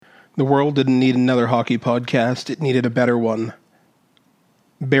The world didn't need another hockey podcast. It needed a better one.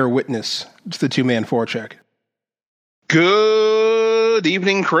 Bear witness to the two-man forecheck. Good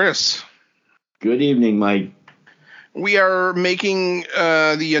evening, Chris. Good evening, Mike. We are making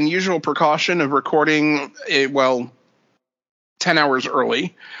the unusual precaution of recording, 10 hours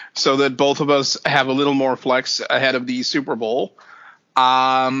early, so that both of us have a little more flex ahead of the Super Bowl. We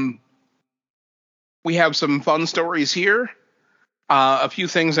have some fun stories here. A few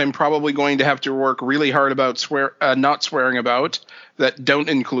things I'm probably going to have to work really hard about not swearing about that don't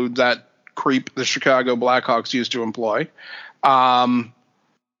include that creep the Chicago Blackhawks used to employ. And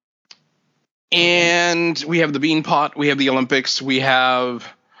we have the Beanpot, we have the Olympics, we have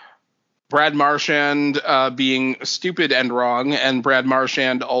Brad Marchand being stupid and wrong, and Brad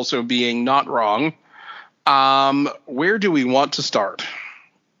Marchand also being not wrong. Where do we want to start?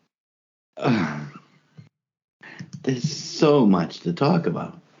 There's so much to talk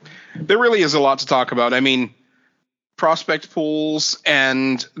about. There really is a lot to talk about. I mean, prospect pools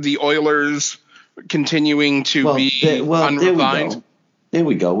and the Oilers continuing to be unrefined. There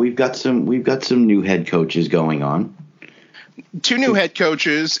we go. We've got some new head coaches going on. Two new head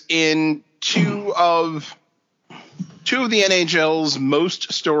coaches in two of the NHL's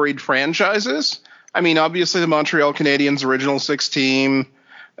most storied franchises. I mean, obviously the Montreal Canadiens original 6 team,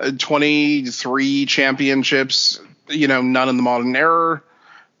 23 championships, none in the modern era.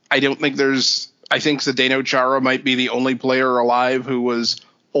 I think Zdeno Chara might be the only player alive who was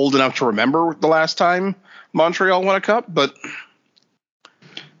old enough to remember the last time Montreal won a cup, but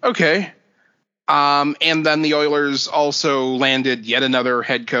okay. And then the Oilers also landed yet another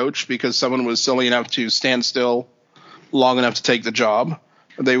head coach because someone was silly enough to stand still long enough to take the job.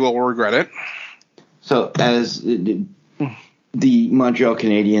 They will regret it. So as the Montreal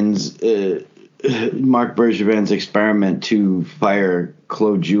Canadiens, Marc Bergevin's experiment to fire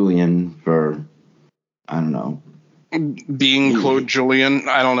Claude Julien for, I don't know, being Claude Julien,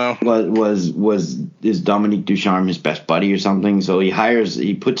 I don't know. Is Dominique Ducharme his best buddy or something? So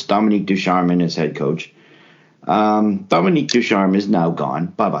he puts Dominique Ducharme in as head coach. Dominique Ducharme is now gone.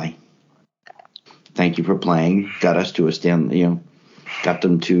 Bye-bye. Thank you for playing. Got us to got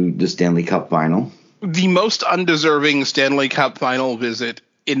them to the Stanley Cup final. The most undeserving Stanley Cup final visit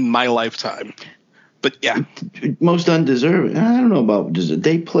in my lifetime. But yeah. Most undeserving. I don't know about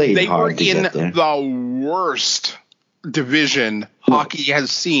they played hard to get there. They were in the worst division hockey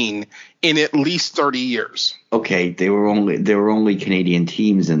has seen in at least 30 years. Okay, there were only Canadian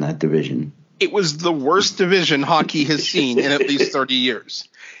teams in that division. It was the worst division hockey has seen in at least 30 years.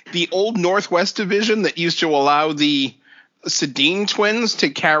 The old Northwest division that used to allow the Sedin twins to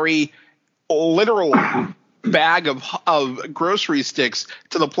carry a literal bag of grocery sticks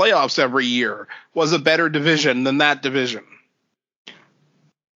to the playoffs every year was a better division than that division.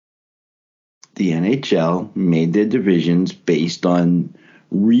 The NHL made their divisions based on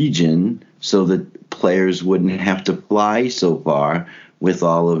region so that players wouldn't have to fly so far with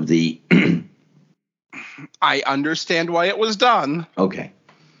all of the... I understand why it was done. Okay.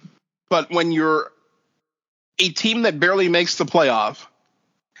 But when you're a team that barely makes the playoff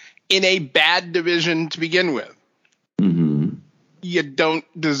in a bad division to begin with, you don't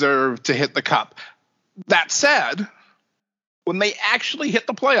deserve to hit the cup. That said, when they actually hit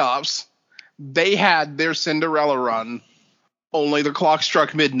the playoffs, they had their Cinderella run. Only the clock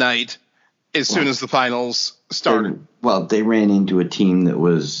struck midnight as soon as the finals started. They ran into a team that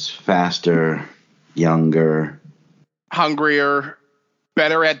was faster, younger, hungrier,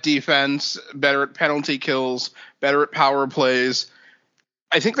 better at defense, better at penalty kills, better at power plays.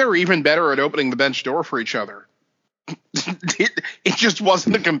 I think they were even better at opening the bench door for each other. It just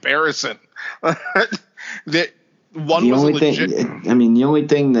wasn't a comparison. The only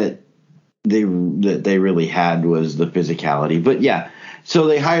thing that they really had was the physicality. But yeah, so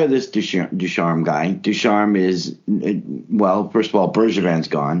they hire this Ducharme guy. Ducharme is, first of all, Bergevin's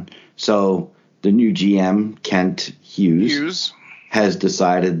gone. So the new GM, Kent Hughes has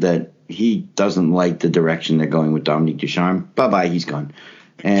decided that he doesn't like the direction they're going with Dominique Ducharme. Bye-bye, he's gone.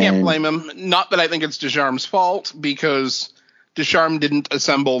 Can't blame him. Not that I think it's Ducharme's fault, because Ducharme didn't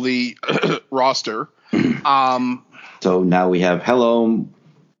assemble the roster. So now we have Hall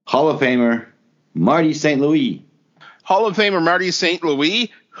of Famer Marty St. Louis. Hall of Famer Marty St.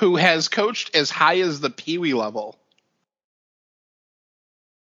 Louis, who has coached as high as the Pee Wee level.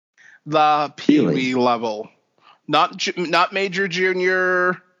 The Pee Wee level. Not Major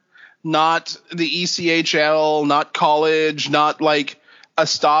Junior, not the ECHL, not college, not like a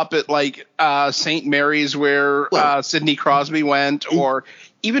stop at like St. Mary's where Sidney Crosby went, or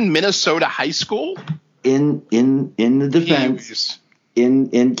even Minnesota high school. In the defense,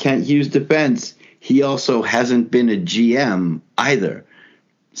 in Kent Hughes' defense, he also hasn't been a GM either.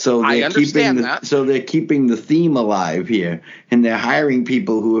 So I understand that. So they're keeping the theme alive here, and they're hiring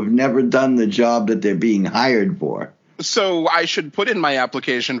people who have never done the job that they're being hired for. So I should put in my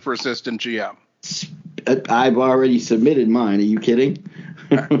application for assistant GM. I've already submitted mine. Are you kidding?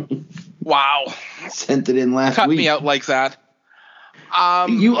 Wow. Sent it in last week. Cut me out like that.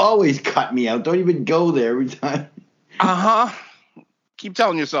 You always cut me out. Don't even go there every time. Uh-huh. Keep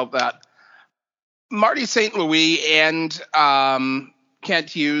telling yourself that. Marty St. Louis and Kent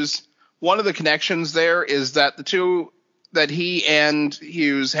Hughes, one of the connections there is that the two that he and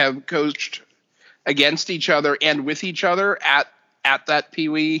Hughes have coached against each other and with each other at that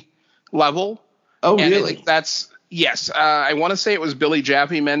Pee-wee level. Oh, and really? Yes. I want to say it was Billy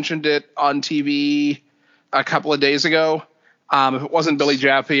Jaffe mentioned it on TV a couple of days ago. If it wasn't Billy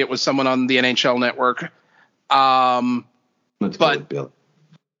Jaffe, it was someone on the NHL Network. Let's go with Bill.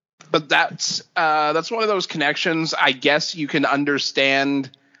 But that's one of those connections. I guess you can understand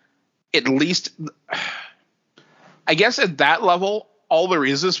at least. I guess at that level, all there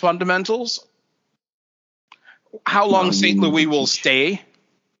is fundamentals. How long St. Louis will stay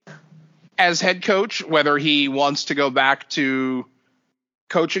as head coach, whether he wants to go back to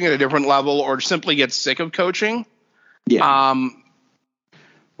coaching at a different level or simply gets sick of coaching. Yeah.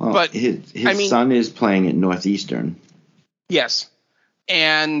 Well, but his son is playing at Northeastern. Yes.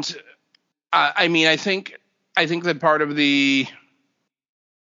 And I think that part of the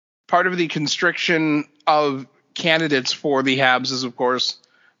constriction of candidates for the Habs is, of course,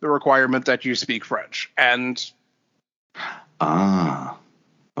 the requirement that you speak French. And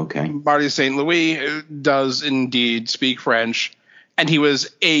okay. Marty St. Louis does indeed speak French, and he was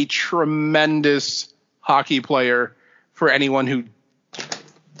a tremendous hockey player for anyone who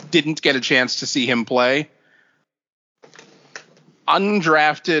didn't get a chance to see him play.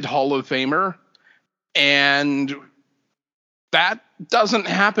 Undrafted Hall of Famer, and that doesn't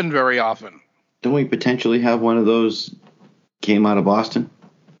happen very often. Don't we potentially have one of those came out of Boston?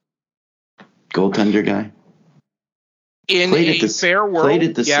 Goaltender guy? Played at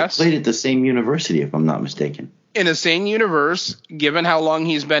the same university, if I'm not mistaken. In a sane universe, given how long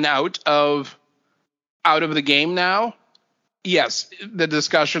he's been out of the game now, yes, the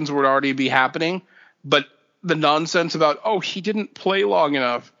discussions would already be happening, but the nonsense about, he didn't play long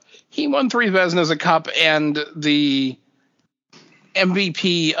enough. He won 3 Vezina Cup and the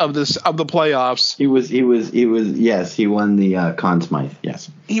MVP of the playoffs. He won the Conn Smythe. Yes.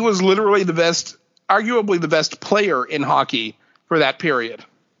 He was literally arguably the best player in hockey for that period.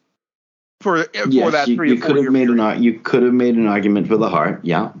 For that 3 you could have made an argument for the Hart.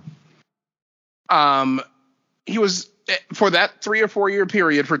 Yeah. He was, for that 3 or 4 year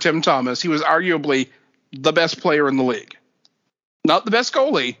period for Tim Thomas, he was arguably the best player in the league. Not the best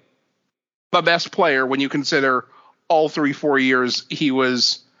goalie, but best player when you consider all 3-4 years he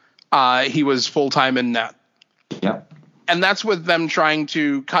was full-time in net. Yeah. And that's with them trying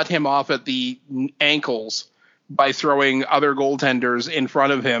to cut him off at the ankles by throwing other goaltenders in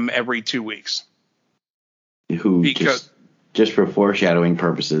front of him every 2 weeks. Just for foreshadowing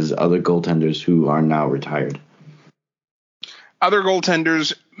purposes, other goaltenders who are now retired. Other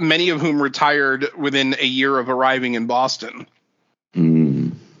goaltenders, many of whom retired within a year of arriving in Boston.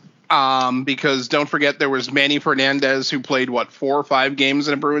 Because don't forget, there was Manny Fernandez, who played 4 or 5 games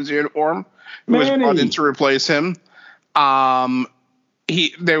in a Bruins uniform, who was brought in to replace him.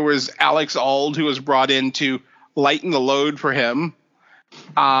 There was Alex Auld, who was brought in to lighten the load for him.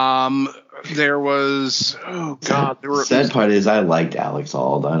 There was the sad part is I liked Alex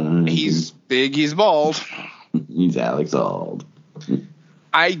Auld. I don't know. He's big, he's bald. He's Alex Auld.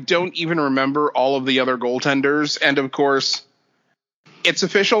 I don't even remember all of the other goaltenders, and of course, it's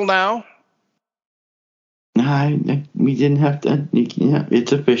official now. We didn't have to. Yeah,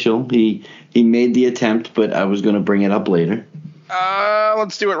 it's official. He made the attempt, but I was going to bring it up later.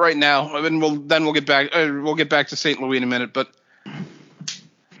 Let's do it right now, and we'll get back. We'll get back to St. Louis in a minute. But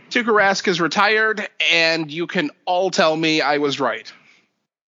Tuukka Rask is retired, and you can all tell me I was right.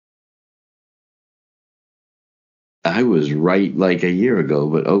 I was right like a year ago,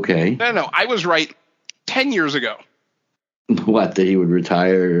 but okay. No, I was right 10 years ago. What, that he would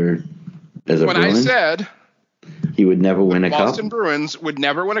retire as a Bruin? When I said he would never win a cup? Boston Bruins would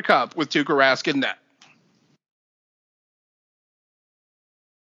never win a cup with Tuukka Rask in net.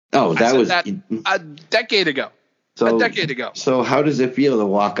 Oh, that was that a decade ago. So how does it feel to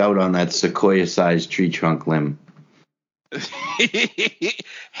walk out on that sequoia-sized tree trunk limb?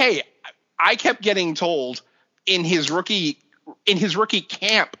 Hey, I kept getting told in his rookie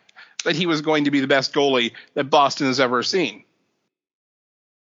camp that he was going to be the best goalie that Boston has ever seen.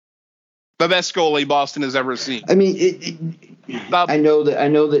 The best goalie Boston has ever seen. I mean, I know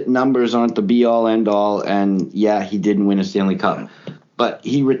that numbers aren't the be all end all, and yeah, he didn't win a Stanley Cup, but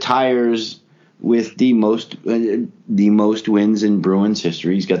he retires with the most wins in Bruins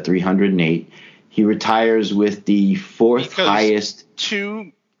history. He's got 308. He retires with the fourth highest.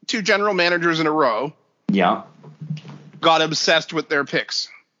 Two general managers in a row. Yeah. Got obsessed with their picks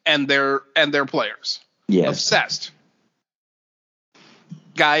and their players. Yes. Obsessed.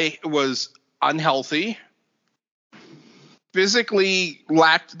 Guy was unhealthy, physically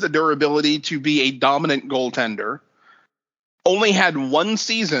lacked the durability to be a dominant goaltender, only had one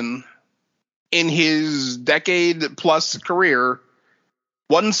season in his decade-plus career,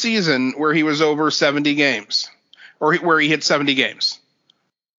 one season where he was over 70 games, or where he hit 70 games.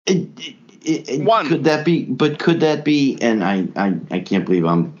 One. Could that be, and I can't believe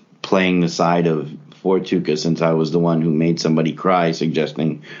I'm playing the side of for Tuukka since I was the one who made somebody cry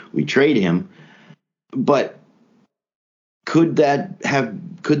suggesting we trade him. But could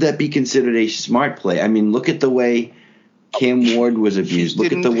that be considered a smart play? I mean, look at the way Cam Ward was abused.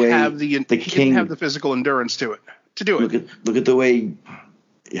 Look at the way he didn't have the physical endurance to do it. Look at the way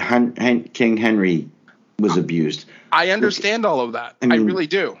King Henry was abused. I understand all of that. I really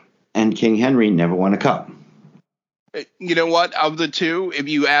do. And King Henry never won a cup. You know what? Of the two, if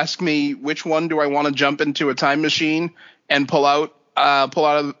you ask me which one do I want to jump into a time machine and pull out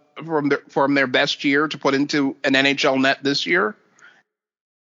from their best year to put into an NHL net this year,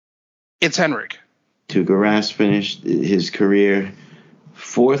 it's Henrik. Tuukka Rask finished his career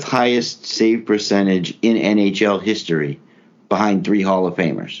fourth highest save percentage in NHL history, behind 3 Hall of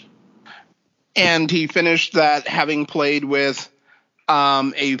Famers. And he finished that having played with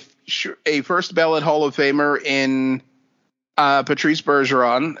a first ballot Hall of Famer in Patrice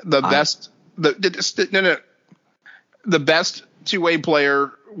Bergeron, the best two-way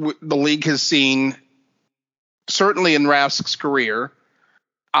player the league has seen, certainly in Rask's career,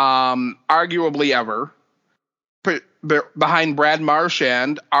 arguably ever. Behind Brad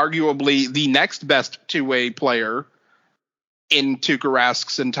Marchand, arguably the next best two-way player in Tuukka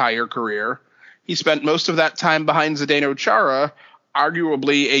Rask's entire career. He spent most of that time behind Zdeno Chara,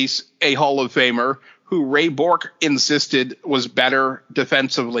 arguably a Hall of Famer, who Ray Bourque insisted was better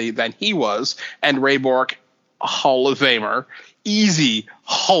defensively than he was, and Ray Bourque, a Hall of Famer, easy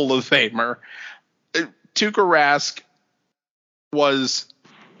Hall of Famer. Tuukka Rask was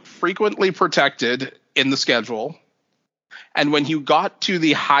frequently protected in the schedule, and when you got to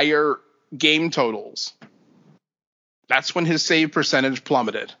the higher game totals, that's when his save percentage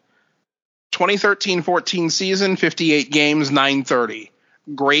plummeted. 2013-14 season, 58 games, .930.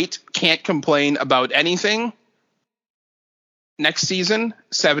 Great, can't complain about anything. Next season,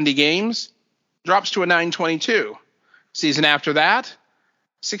 70 games, drops to a .922. Season after that,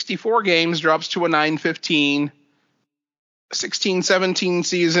 64 games, drops to a .915. 16-17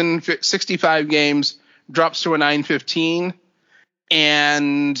 season, 65 games, drops to a .915.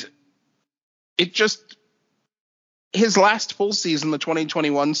 And it just, his last full season, the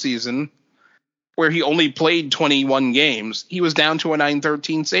 2021 season, where he only played 21 games, he was down to a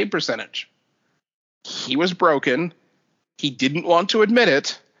 .913 save percentage. He was broken. He didn't want to admit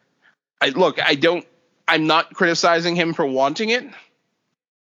it. I'm not criticizing him for wanting it.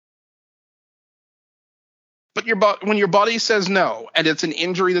 But when your body says no, and it's an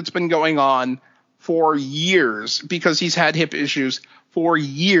injury that's been going on for years, because he's had hip issues for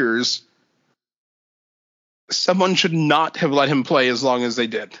years, someone should not have let him play as long as they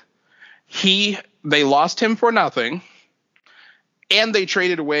did. They lost him for nothing, and they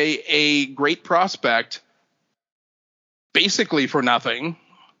traded away a great prospect basically for nothing.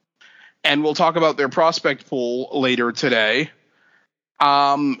 And we'll talk about their prospect pool later today.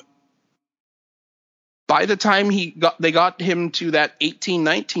 By the time they got him to that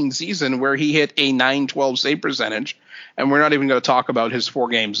 18-19 season where he hit a .912 save percentage, and we're not even going to talk about his 4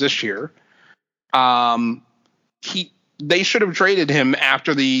 games this year. They should have traded him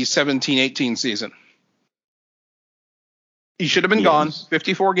after the 17-18 season. He should have been gone.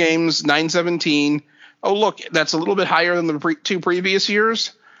 54 games, .917. Oh, look, that's a little bit higher than the 2 previous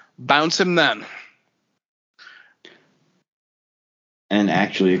years. Bounce him then. And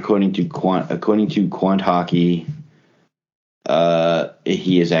actually, according to Quant Hockey,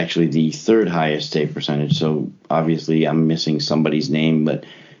 he is actually the 3rd highest save percentage. So obviously, I'm missing somebody's name, but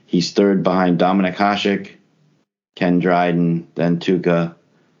he's 3rd behind Dominik Hasek, Ken Dryden, then Tuukka,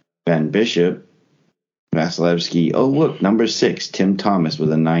 Ben Bishop, Vasilevsky. Oh, look, number 6, Tim Thomas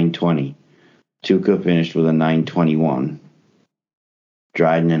with a .920. Tuukka finished with a .921.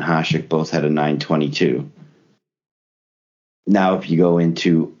 Dryden and Hasek both had a .922. Now, if you go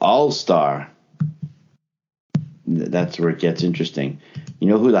into All-Star, that's where it gets interesting. You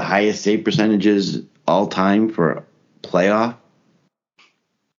know who the highest save percentage is all time for playoff?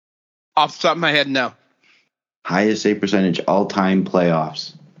 Off the top of my head, no. Highest save percentage all time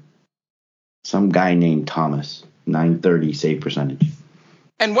playoffs. Some guy named Thomas, 930 save percentage.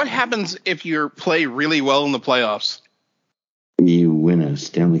 And what happens if you play really well in the playoffs? You win a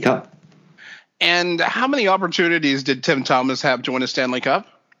Stanley Cup. And how many opportunities did Tim Thomas have to win a Stanley Cup?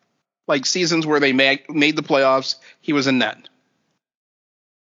 Like seasons where they made the playoffs, he was in net.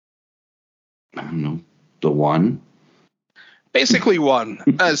 I don't know. The one? Basically one.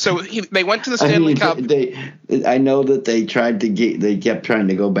 So they went to the Stanley Cup. I know that they kept trying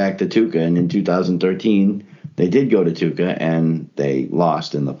to go back to Tuukka, and in 2013 they did go to Tuukka, and they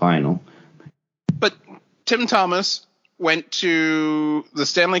lost in the final. But Tim Thomas went to the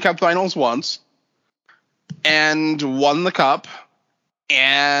Stanley Cup Finals once, and won the Cup,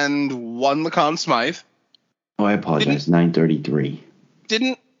 and won the Conn Smythe. Oh, I apologize. 933.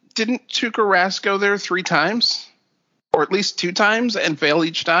 Didn't Tuukka Rask go there 3 times? Or at least 2 times and fail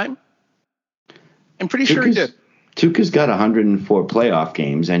each time? I'm pretty sure he did. Tuukka's got 104 playoff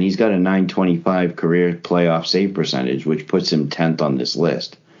games, and he's got a 925 career playoff save percentage, which puts him 10th on this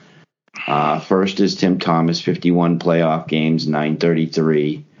list. First is Tim Thomas, 51 playoff games,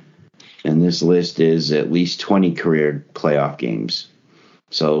 933. And this list is at least 20 career playoff games.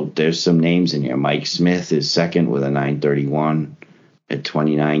 So there's some names in here. Mike Smith is second with a 931 at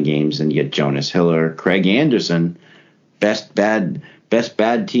 29 games. And you get Jonas Hiller, Craig Anderson, best bad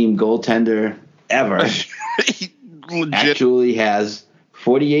team goaltender ever. Actually has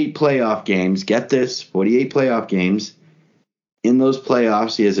 48 playoff games. Get this, 48 playoff games. In those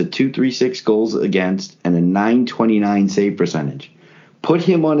playoffs, he has a 236 goals against and a 929 save percentage. Put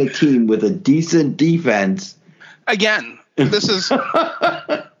him on a team with a decent defense. Again, this is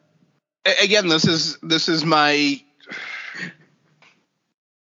my.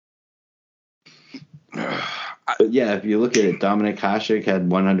 But yeah, if you look at it, Dominik Hasek had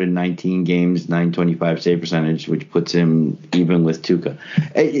 119 games, 925 save percentage, which puts him even with Tuukka.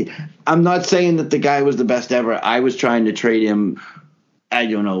 I'm not saying that the guy was the best ever. I was trying to trade him, I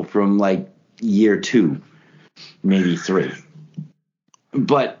don't know, from like year 2, maybe 3.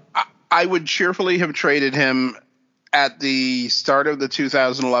 But I would cheerfully have traded him at the start of the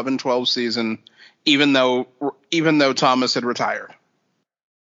 2011-12 season, even though Thomas had retired.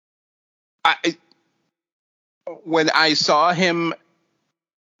 When I saw him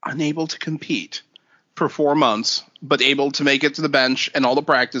unable to compete for 4 months, but able to make it to the bench and all the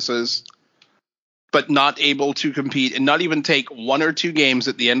practices, but not able to compete and not even take 1 or 2 games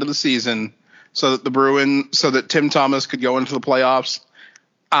at the end of the season, so that Tim Thomas could go into the playoffs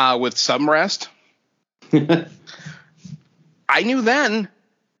with some rest. I knew then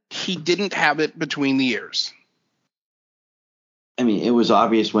he didn't have it between the ears. I mean, it was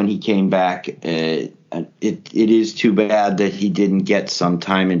obvious when he came back. It is too bad that he didn't get some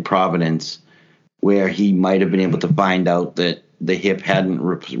time in Providence where he might have been able to find out that the hip hadn't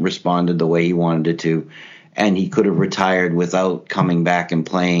responded the way he wanted it to, and he could have retired without coming back and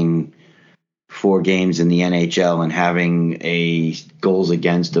playing 4 games in the NHL and having a goals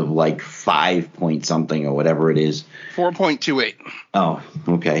against of like 5 point something or whatever it is. 4.28. Oh,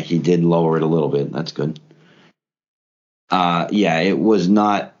 okay. He did lower it a little bit. That's good. Yeah, it was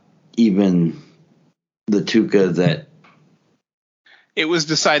not even the Tuukka that. It was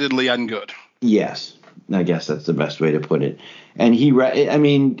decidedly ungood. Yes, I guess that's the best way to put it.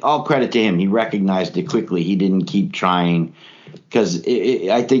 And all credit to him. He recognized it quickly. He didn't keep trying because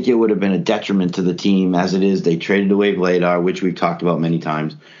I think it would have been a detriment to the team as it is. They traded away Vladar, which we've talked about many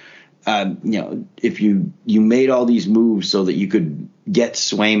times. If you made all these moves so that you could get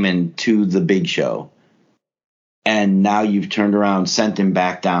Swayman to the big show, and now you've turned around, sent him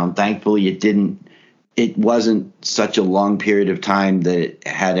back down. Thankfully, it wasn't such a long period of time that it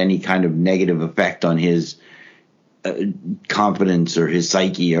had any kind of negative effect on his confidence or his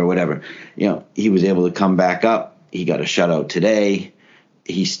psyche or whatever. He was able to come back up. He got a shutout today.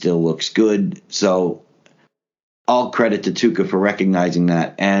 He still looks good. So all credit to Tuukka for recognizing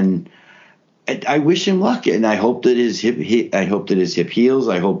that. And I wish him luck. And I hope that his hip heals.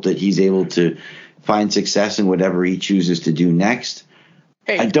 I hope that he's able to find success in whatever he chooses to do next.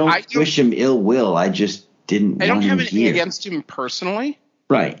 Hey, I don't wish him ill will. I just didn't. I don't have anything here. against him personally.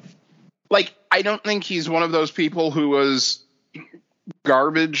 Right. Like, I don't think he's one of those people who was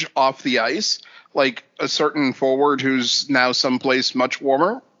garbage off the ice, like a certain forward who's now someplace much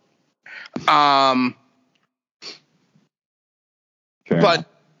warmer. Fair but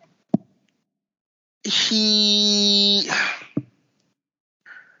enough.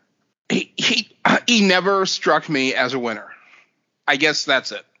 He never struck me as a winner. I guess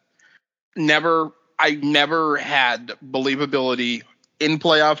that's it. I never had believability in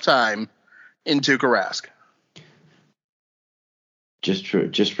playoff time in Tuukka Rask.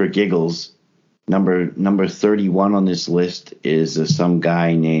 Just for giggles, number 31 on this list is some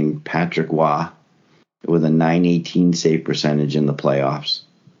guy named Patrick Waugh with a .918 save percentage in the playoffs.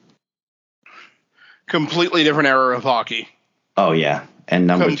 Completely different era of hockey. Oh yeah, and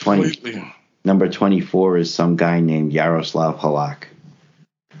number 24 is some guy named Yaroslav Halak.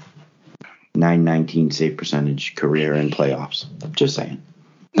 .919 save percentage career in playoffs. Just saying.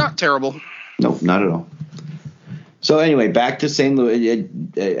 Not terrible. Nope, not at all. So anyway, back to St. Louis,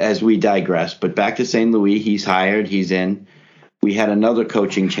 as we digress, but back to St. Louis. He's hired. He's in. We had another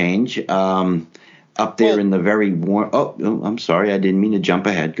coaching change up there in the very warm. Oh, I'm sorry. I didn't mean to jump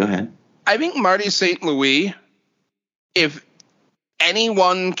ahead. Go ahead. I think Marty St. Louis, if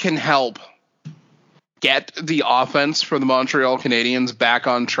anyone can help get the offense for the Montreal Canadiens back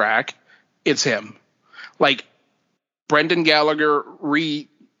on track, it's him. Like Brendan Gallagher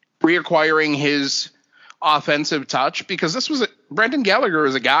reacquiring his offensive touch, because Brendan Gallagher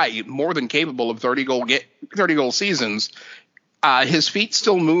is a guy more than capable of 30 goal seasons. His feet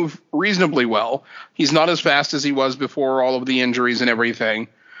still move reasonably well. He's not as fast as he was before all of the injuries and everything.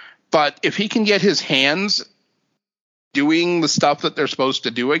 But if he can get his hands doing the stuff that they're supposed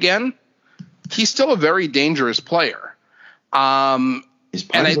to do again, he's still a very dangerous player. Is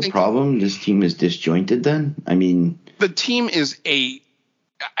part of the problem this team is disjointed then? I mean, the team is I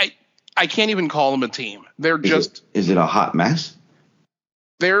can't even call them a team. They're is it a hot mess?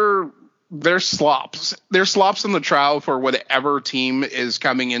 They're slops. They're slops in the trowel for whatever team is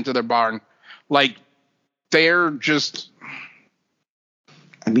coming into their barn. Like, they're just.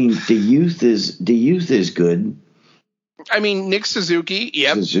 I mean, the youth is good. I mean, Nick Suzuki,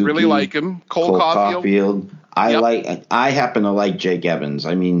 really like him. Cole Caulfield. I happen to like Jake Evans.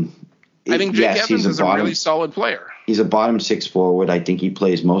 I mean, I think Jake Evans is a really solid player. He's a bottom six forward. I think he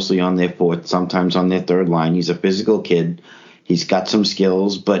plays mostly on their fourth, sometimes on their third line. He's a physical kid. He's got some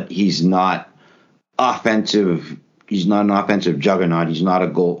skills, but he's not offensive. He's not an offensive juggernaut. He's not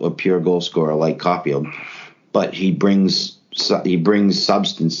a pure goal scorer like Caulfield, but he brings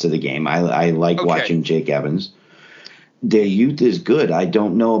substance to the game. I like watching Jake Evans. Their youth is good. I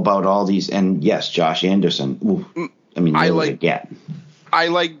don't know about all these, and yes, Josh Anderson. Ooh, I mean, I like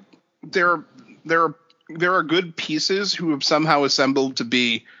there are good pieces who have somehow assembled to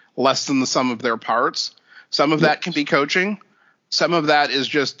be less than the sum of their parts. Some of that can be coaching. Some of that is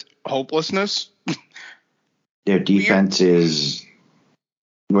just hopelessness. Their defense is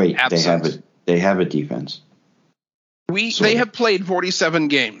absent. They have a defense. They have played 47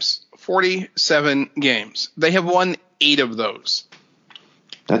 games. 47 games. They have won 8 of those.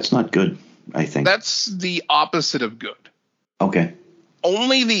 That's not good, I think. That's the opposite of good. Okay.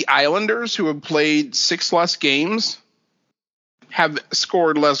 Only the Islanders, who have played 6 less games, have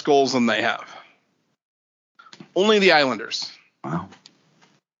scored less goals than they have. Only the Islanders. Wow.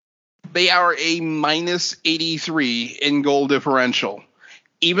 They are a minus 83 in goal differential.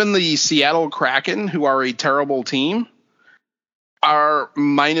 Even the Seattle Kraken, who are a terrible team, are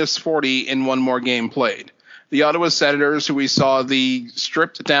minus 40 in one more game played. The Ottawa Senators, who we saw the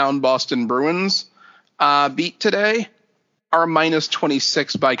stripped-down Boston Bruins beat today, are minus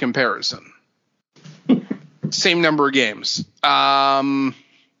 26 by comparison. Same number of games. The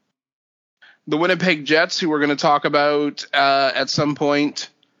Winnipeg Jets, who we're going to talk about at some point,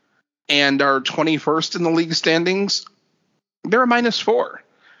 and are 21st in the league standings, they're a minus 4.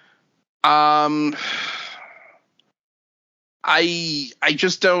 I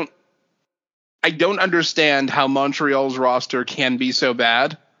just don't understand how Montreal's roster can be so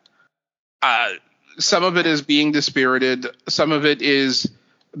bad. Some of it is being dispirited. Some of it is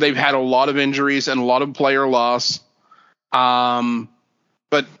they've had a lot of injuries and a lot of player loss.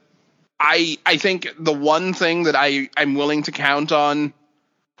 But I think the one thing that I'm willing to count on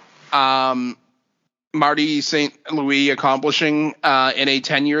Marty St. Louis accomplishing in a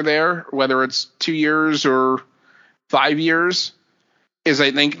tenure there, whether it's 2 years or 5 years, is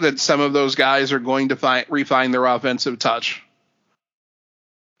I think that some of those guys are going to refine their offensive touch.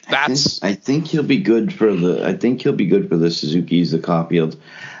 I think he'll be good for the Suzuki's, the Caulfield.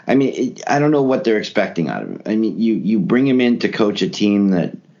 I mean, I don't know what they're expecting out of him. I mean, you bring him in to coach a team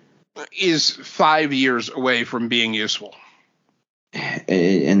that is 5 years away from being useful.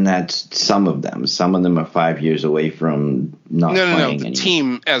 And that's some of them. Some of them are 5 years away from not playing anymore. The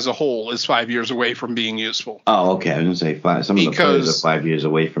team as a whole is 5 years away from being useful. Oh, okay. I was going to say some of the players are 5 years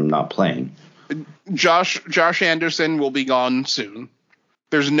away from not playing. Josh Anderson will be gone soon.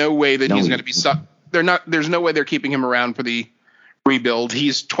 There's no way that he's going to be They're not. There's no way they're keeping him around for the rebuild.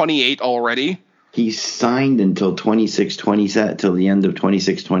 He's 28 already. He's signed until 26-27 till the end of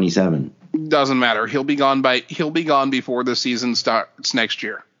 26-27. Doesn't matter. He'll be gone before the season starts next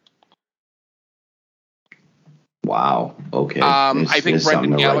year. Wow. Okay. I think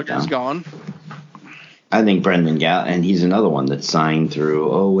Brendan Gallagher's gone. I think Brendan Gallagher, and he's another one that's signed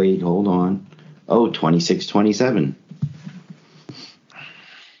through. Oh wait, hold on. 26-27.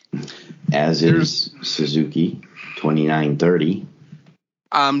 As is Suzuki, 29-30.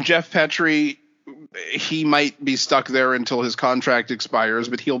 Jeff Petrie, he might be stuck there until his contract expires,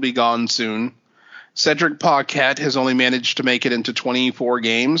 but he'll be gone soon. Cedric Paquette has only managed to make it into 24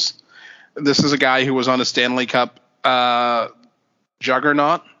 games. This is a guy who was on a Stanley Cup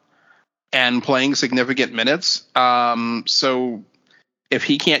juggernaut and playing significant minutes. So if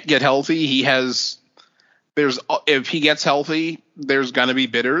he can't get healthy, if he gets healthy, there's going to be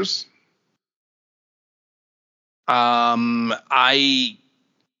bidders. And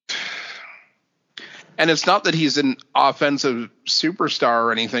it's not that he's an offensive superstar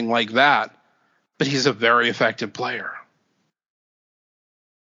or anything like that, but he's a very effective player.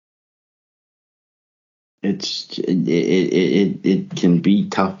 It can be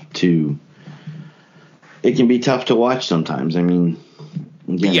tough to watch sometimes. I mean,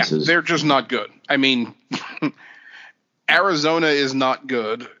 again, they're just not good. I mean, Arizona is not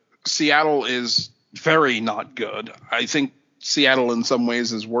good. Seattle is very not good. I think Seattle in some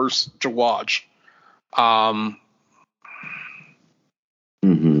ways is worse to watch. I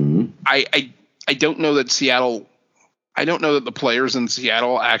don't know that Seattle. I don't know that the players in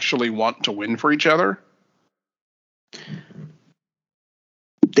Seattle actually want to win for each other.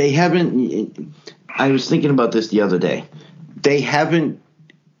 They haven't. I was thinking about this the other day. They haven't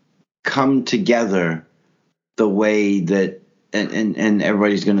come together the way that, and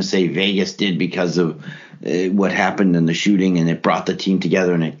everybody's going to say Vegas did because of what happened in the shooting, and it brought the team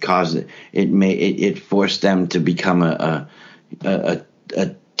together, and it caused it forced them to become a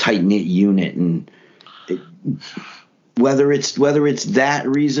tight knit unit, and whether it's that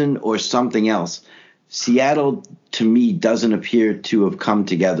reason or something else, Seattle to me doesn't appear to have come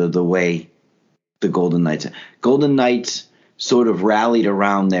together the way the Golden Knights. Golden Knights sort of rallied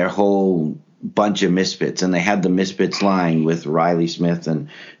around their whole bunch of misfits, and they had the misfits line with Riley Smith and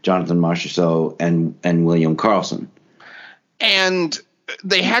Jonathan Marchessault and William Karlsson. And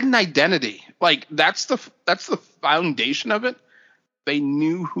they had an identity. Like that's the foundation of it. They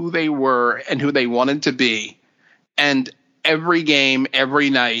knew who they were and who they wanted to be, and every game, every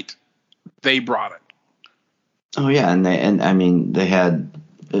night, they brought it. Oh yeah, and they had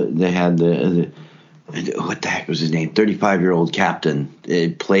the what the heck was his name? 35-year-old captain.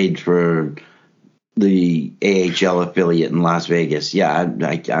 It played for the AHL affiliate in Las Vegas. Yeah,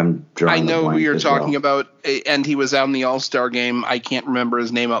 I'm drawing. I know who you're talking about, and he was on the All-Star game. I can't remember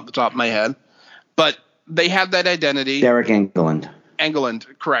his name off the top of my head, but they had that identity. Derek Engelland. Engelland,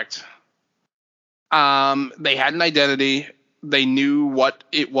 correct. They had an identity. They knew what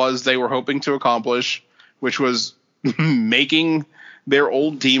it was they were hoping to accomplish, which was making their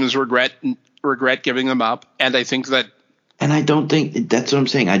old teams regret giving them up. And I think that. And I don't think that's what I'm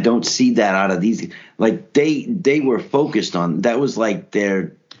saying. I don't see that out of these. Like they were focused on that. Was like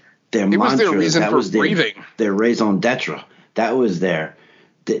their mantra. Was their reason for breathing. Their raison d'etre. That was their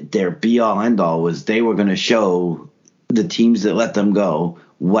be all end all. Was they were going to show the teams that let them go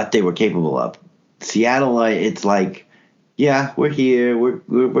what they were capable of. Seattle, it's like, yeah, we're here,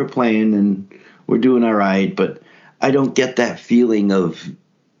 we're playing, and we're doing all right, but I don't get that feeling of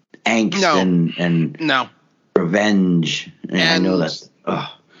angst and revenge. And I know that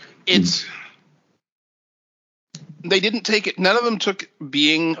they didn't take it. None of them took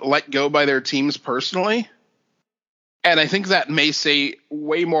being let go by their teams personally, and I think that may say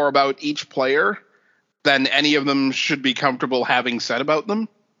way more about each player than any of them should be comfortable having said about them.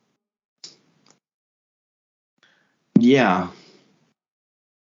 Yeah.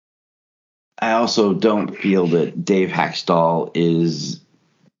 I also don't feel that Dave Haxtell is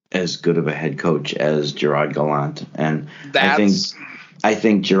as good of a head coach as Gerard Gallant, and I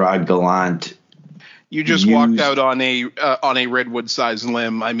think Gerard Gallant. You just walked out on a redwood-sized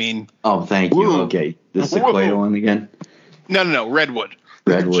limb. I mean. Oh, thank you. Okay, the Sequoia one again. No, redwood.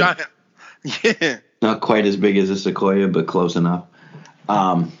 Redwood. Giant. Yeah. Not quite as big as a Sequoia, but close enough.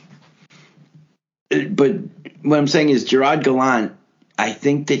 But what I'm saying is Gerard Gallant, I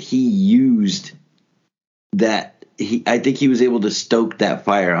think that he used that. I think he was able to stoke that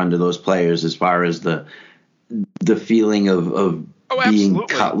fire under those players as far as the feeling of being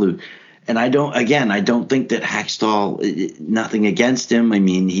cut loose. And I don't think that Hackstall, nothing against him. I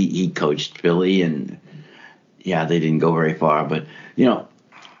mean, he coached Philly, and yeah, they didn't go very far. But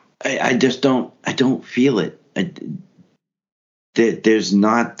I just don't feel it. There's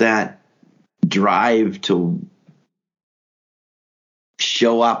not that drive to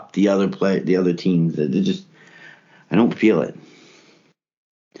show up the other teams. I don't feel it,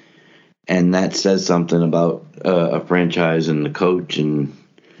 and that says something about a franchise and the coach and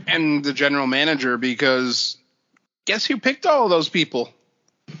the general manager, because guess who picked all of those people?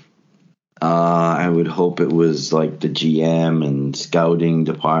 I would hope it was like the GM and scouting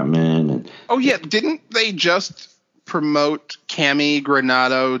department. And oh yeah, didn't they just promote Cami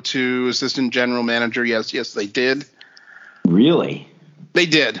Granato to assistant general manager? Yes, they did. Really? They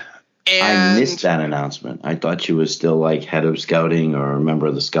did. And I missed that announcement. I thought she was still like head of scouting or a member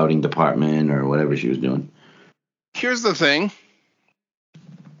of the scouting department or whatever she was doing. Here's the thing.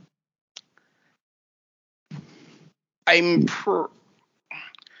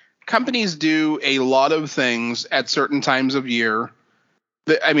 Companies do a lot of things at certain times of year.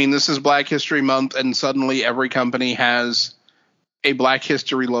 I mean, this is Black History Month, and suddenly every company has a Black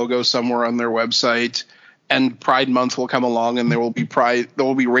History logo somewhere on their website. And Pride Month will come along, and there will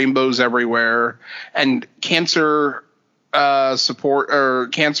be rainbows everywhere. And Cancer support or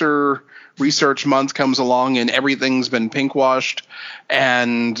Cancer Research Month comes along, and everything's been pink washed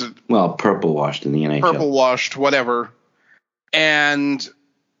and purple washed in the NHL. Purple washed, whatever. And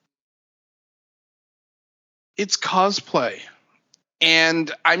it's cosplay.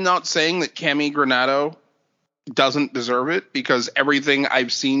 And I'm not saying that Cami Granato doesn't deserve it, because everything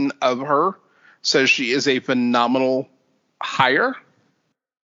I've seen of her says she is a phenomenal hire.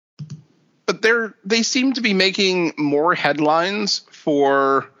 But they seem to be making more headlines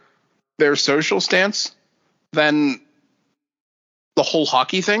for their social stance than the whole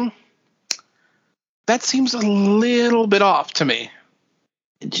hockey thing. That seems a little bit off to me.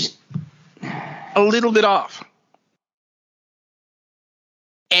 A little bit off.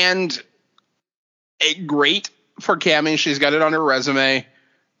 And great for Cami. She's got it on her resume.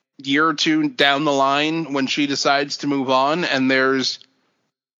 Year or two down the line, when she decides to move on and there's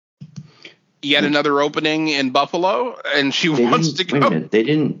yet another opening in Buffalo and she wants to go. Wait a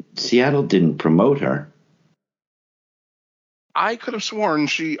minute. Seattle didn't promote her. I could have sworn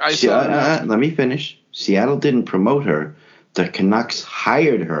let me finish. Seattle didn't promote her. The Canucks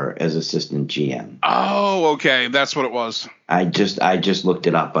hired her as assistant GM. Oh, okay. That's what it was. I just looked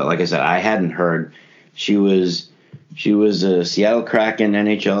it up, but like I said, I hadn't heard. She was a Seattle Kraken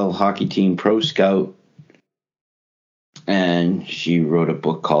NHL hockey team pro scout, and she wrote a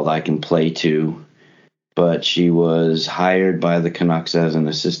book called I Can Play Too, but she was hired by the Canucks as an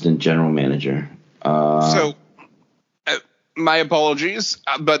assistant general manager. My apologies,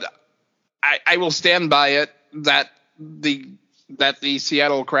 but I will stand by it that the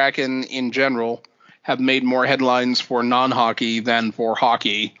Seattle Kraken in general have made more headlines for non-hockey than for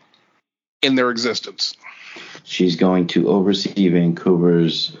hockey in their existence. She's going to oversee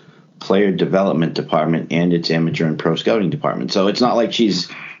Vancouver's player development department and its amateur and pro scouting department. So it's not like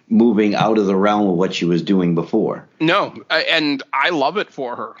she's moving out of the realm of what she was doing before. No, and I love it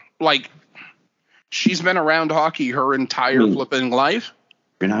for her. Like, she's been around hockey her entire flipping life.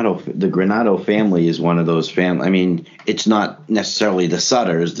 The Granato family is one of those families. I mean, it's not necessarily the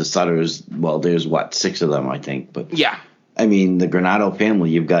Sutters. The Sutters, well, there's six of them, I think. But yeah, I mean, the Granato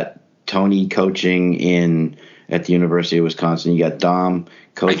family. You've got Tony coaching at the University of Wisconsin. You got Dom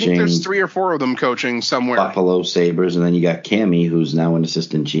coaching. I think there's 3 or 4 of them coaching somewhere. Buffalo Sabres, and then you got Cami, who's now an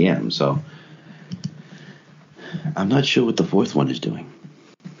assistant GM. So I'm not sure what the fourth one is doing.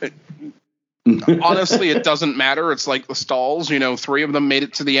 Honestly, it doesn't matter. It's like the Stalls. 3 of them made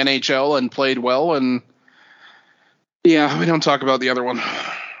it to the NHL and played well. And yeah, we don't talk about the other one.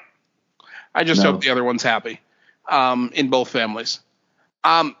 I just hope the other one's happy in both families.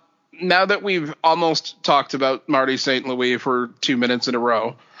 Now that we've almost talked about Marty St. Louis for 2 minutes in a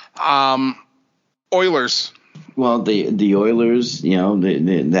row, Oilers. Well, the Oilers,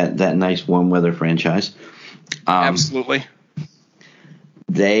 that nice warm weather franchise. Absolutely.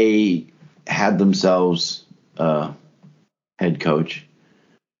 They had themselves a head coach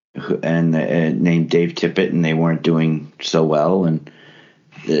and named Dave Tippett, and they weren't doing so well. And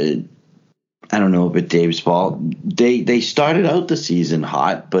I don't know if it's Dave's fault. They started out the season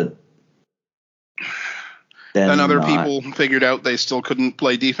hot, but then other people figured out they still couldn't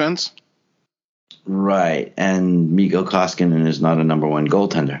play defense. Right, and Mikko Koskinen is not a number 1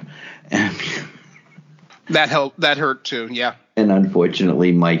 goaltender. That hurt too, yeah. And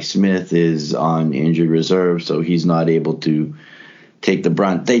unfortunately, Mike Smith is on injured reserve, so he's not able to take the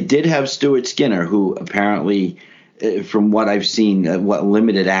brunt. They did have Stuart Skinner, who apparently, from what I've seen, what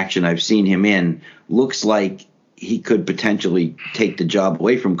limited action I've seen him in, looks like he could potentially take the job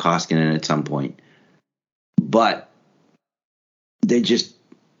away from Koskinen at some point. But they just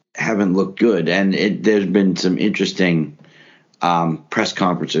haven't looked good. And there's been some interesting press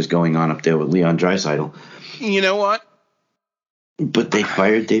conferences going on up there with Leon Draisaitl. You know what? But they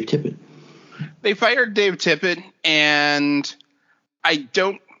fired Dave Tippett. They fired Dave Tippett, and I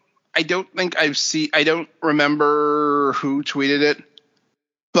don't think I don't remember who tweeted it,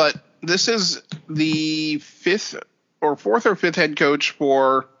 but this is the fourth or fifth head coach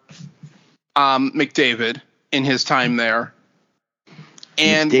for McDavid in his time there.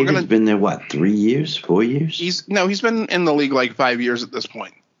 And McDavid's been there, 3 years, 4 years? He's been in the league like 5 years at this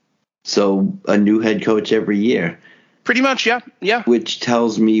point. So a new head coach every year. Pretty much, yeah. Which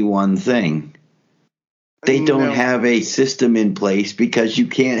tells me one thing. They don't have a system in place, because you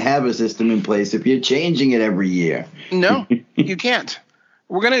can't have a system in place if you're changing it every year. No, you can't.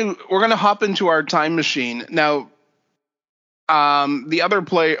 We're gonna hop into our time machine now. One of the other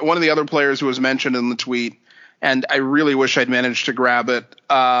players who was mentioned in the tweet, and I really wish I'd managed to grab it,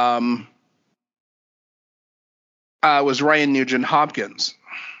 was Ryan Nugent-Hopkins.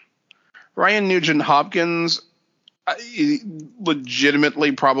 Ryan Nugent-Hopkins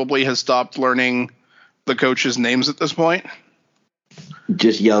legitimately probably has stopped learning the coaches' names at this point.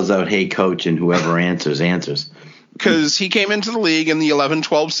 Just yells out, "Hey, coach," and whoever answers. Because he came into the league in the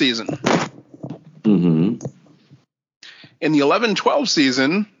 11-12 season. Mm-hmm. In the 11-12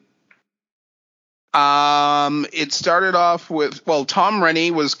 season, it started off with, Tom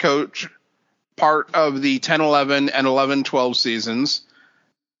Rennie was coach part of the 10-11 and 11-12 seasons.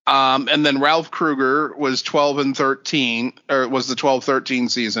 And then Ralph Kruger was 12 and 13, or it was the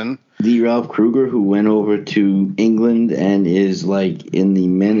 12-13 season. The Ralph Kruger who went over to England and is in the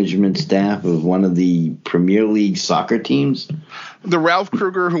management staff of one of the Premier League soccer teams. The Ralph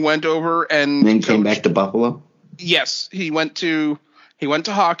Kruger who went over and then came back to Buffalo. Yes, he went to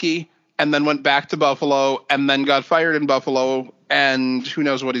hockey and then went back to Buffalo and then got fired in Buffalo, and who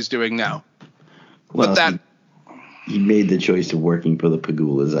knows what he's doing now. Well, but he made the choice of working for the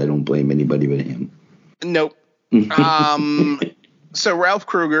Pagulas. I don't blame anybody but him. Nope. So Ralph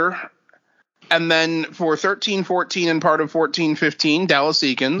Kruger, and then for 13-14 and part of 14-15, Dallas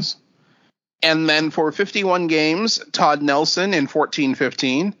Eakins, and then for 51 games, Todd Nelson in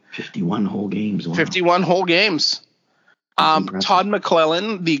 14-15. 51 whole games. Wow. 51 whole games. Todd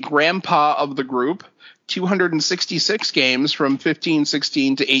McClellan, the grandpa of the group, 266 games from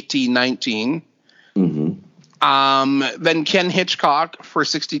 15-16 to 18-19. Mm-hmm. Then Ken Hitchcock for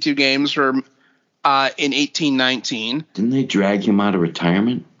 62 games from in 18-19. Didn't they drag him out of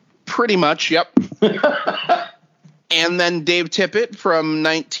retirement? Pretty much, yep. And then Dave Tippett from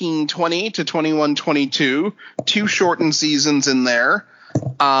 19-20 to 21-22. 2 shortened seasons in there.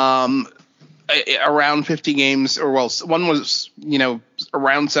 Around 50 games, one was,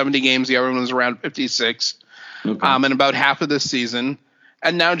 around 70 games. The other one was around 56. Okay. And about half of this season.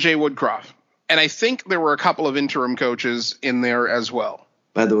 And now Jay Woodcroft. And I think there were a couple of interim coaches in there as well.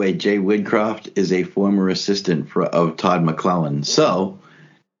 By the way, Jay Woodcroft is a former assistant of Todd McClellan. So,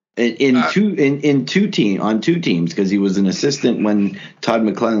 on two teams, because he was an assistant when Todd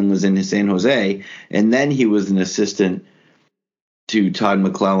McClellan was in San Jose, and then he was an assistant to Todd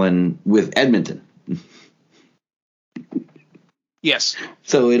McClellan with Edmonton. Yes.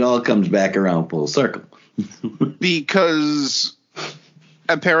 So it all comes back around full circle. Because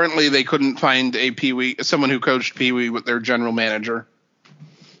apparently they couldn't find someone who coached Pee Wee with their general manager.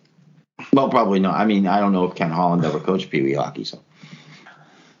 Well, probably not. I mean, I don't know if Ken Holland ever coached Pee Wee hockey, so.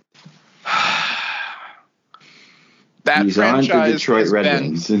 He's on to Detroit Red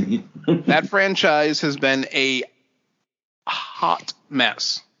Wings. That franchise has been a hot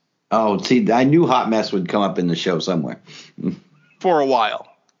mess. Oh, see, I knew hot mess would come up in the show somewhere. For a while.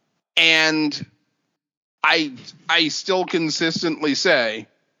 And I still consistently say,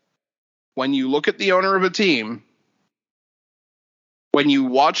 when you look at the owner of a team, when you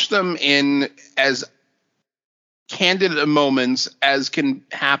watch them in as candid moments as can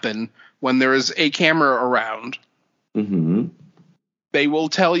happen when there is a camera around, mm-hmm. they will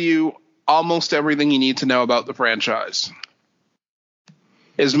tell you almost everything you need to know about the franchise.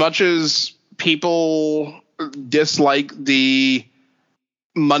 As much as people dislike the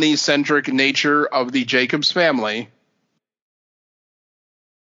money-centric nature of the Jacobs family,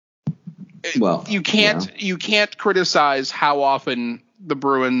 you can't criticize how often the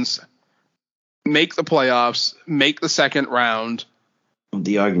Bruins make the playoffs, make the second round,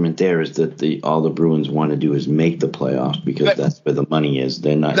 The argument there is that all the Bruins want to do is make the playoffs because that's where the money is.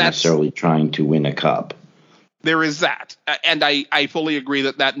 They're not necessarily trying to win a cup. There is that. And I fully agree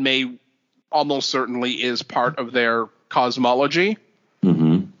that may almost certainly is part of their cosmology.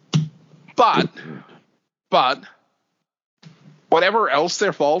 Mm-hmm. But whatever else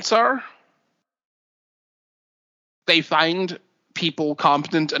their faults are, they find people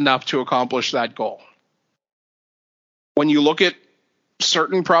competent enough to accomplish that goal. When you look at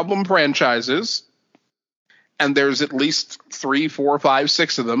certain problem franchises, and there's at least 3, 4, 5,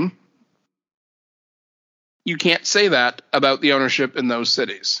 6 of them, you can't say that about the ownership in those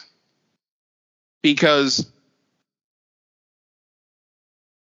cities. Because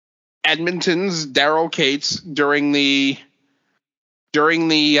Edmonton's Daryl Cates during the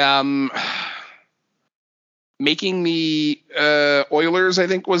Making the Oilers, I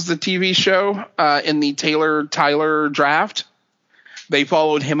think was the TV show, in the Taylor Tyler draft. They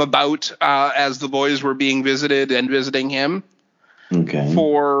followed him about as the boys were being visited and visiting him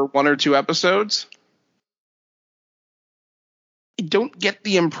for 1 or 2 episodes. I don't get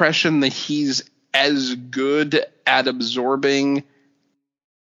the impression that he's as good at absorbing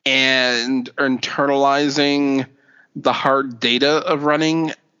and internalizing the hard data of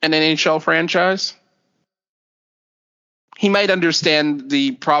running an NHL franchise. He might understand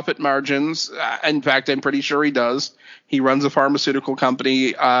the profit margins. In fact, I'm pretty sure he does. He runs a pharmaceutical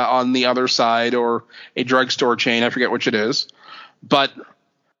company on the other side, or a drugstore chain. I forget which it is. But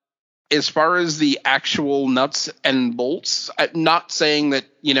as far as the actual nuts and bolts, I'm not saying that,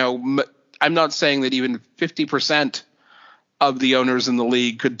 I'm not saying that even 50% of the owners in the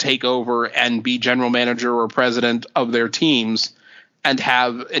league could take over and be general manager or president of their teams and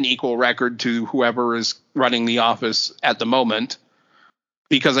have an equal record to whoever is running the office at the moment,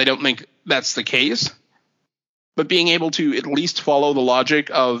 because I don't think that's the case. But being able to at least follow the logic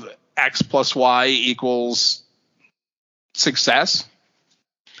of X plus Y equals success.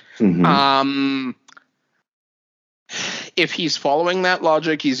 Mm-hmm. If he's following that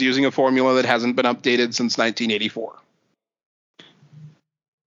logic, he's using a formula that hasn't been updated since 1984.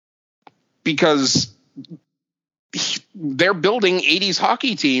 Because they're building 80s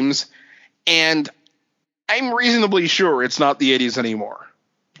hockey teams, and I'm reasonably sure it's not the 80s anymore.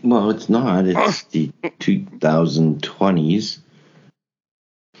 Well, it's not. It's the 2020s.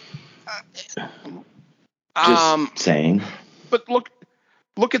 Just saying. But look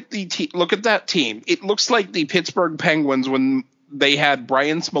at that team. It looks like the Pittsburgh Penguins when they had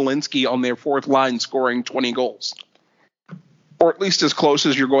Brian Smolinski on their fourth line scoring 20 goals. Or at least as close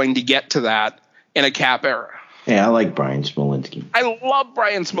as you're going to get to that in a cap era. Yeah, I like Brian Smolinski. I love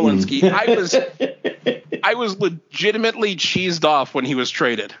Brian Smolinski. I was legitimately cheesed off when he was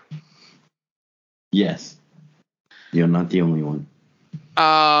traded. Yes. You're not the only one.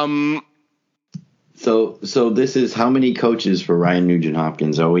 So this is how many coaches for Ryan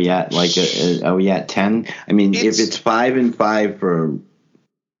Nugent-Hopkins? Are we at are we at 10? I mean, if it's 5 and 5 for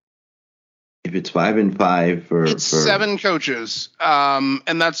it's 7 coaches.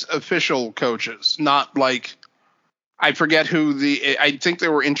 And that's official coaches, not like I forget who I think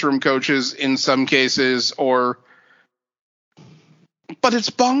there were interim coaches in some cases but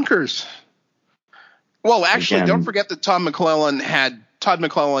it's bonkers. Well, actually, don't forget that Todd McClellan had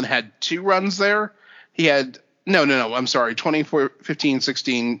 2 runs there. He had no, I'm sorry,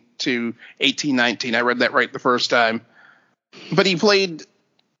 2015-16 to 18-19. I read that right the first time. But he played,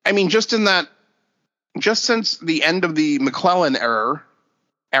 I mean, just since the end of the McClellan era.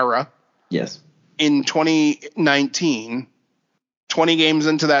 Yes. In 2019, 20 games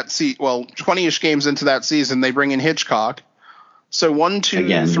into that 20-ish games into that season, they bring in Hitchcock. So 1,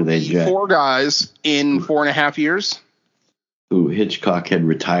 2, 3, 4 guys in 4.5 years. Who Hitchcock had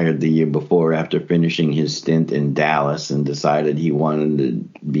retired the year before after finishing his stint in Dallas and decided he wanted to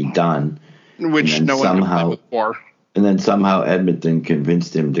be done. Which no one could play before. And then somehow Edmonton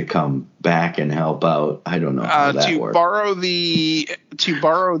convinced him to come back and help out. I don't know how that worked. To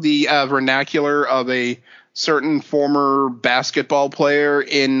borrow the vernacular of a certain former basketball player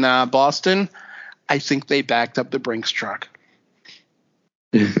in Boston, I think they backed up the Brinks truck.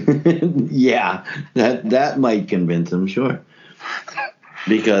 Yeah, that might convince him, sure.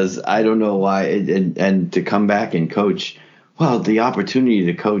 Because I don't know why, and to come back and coach, well, the opportunity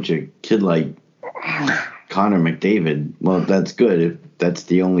to coach a kid like Connor McDavid, well, that's good if that's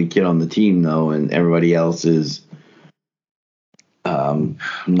the only kid on the team, though, and everybody else is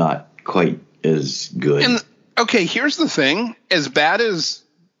not quite as good. And okay, here's the thing: as bad as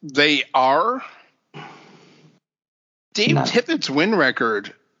they are, Dave Tippett's win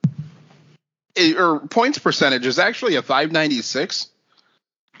record or points percentage is actually a .596.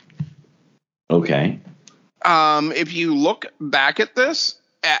 Okay. If you look back at this,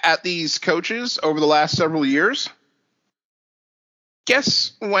 at these coaches over the last several years,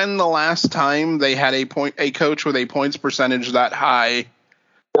 guess when the last time they had a coach with a points percentage that high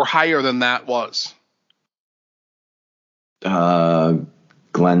or higher than that was? Glenn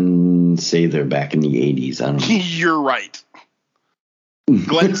Sather back in the 80s. I don't know. You're right.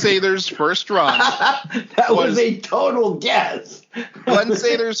 Glenn Sather's first run. That was a total guess. Glenn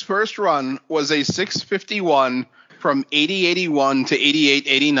Sather's first run was a 651 from 80-81 to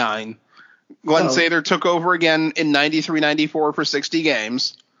 88-89. Glenn Sather took over again in 93-94 for 60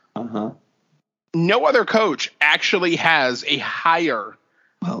 games. Uh-huh. No other coach actually has a higher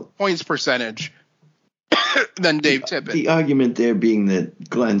points percentage than Dave Tippett. The argument there being that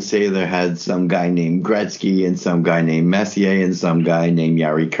Glenn Sather had some guy named Gretzky and some guy named Messier and some guy named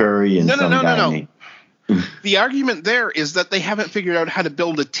Yari Curry and named... The argument there is that they haven't figured out how to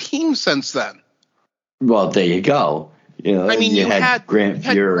build a team since then. Well, there you go. You know, I mean, you had Grant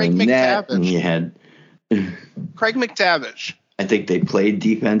Fuhrer and net, and you had Craig McTavish. I think they played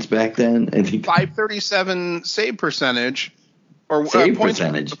defense back then. I think 537 save percentage. Or save points,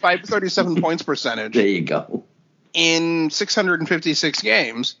 percentage. 537 points percentage. There you go. In 656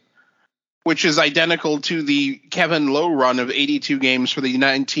 games, which is identical to the Kevin Lowe run of 82 games for the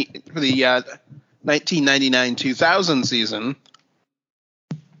 1999-2000 season.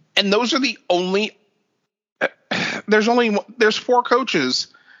 And those are the only. There's four coaches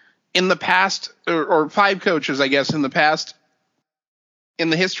in the past, or five coaches, I guess, in the past, in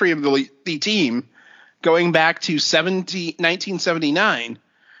the history of the team, going back to 1979,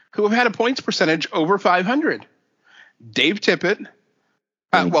 who have had a points percentage over 500. Dave Tippett,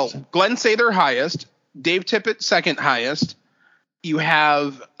 Glenn Sather highest, Dave Tippett second highest. You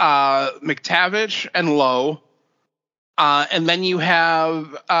have McTavish and Lowe, and then you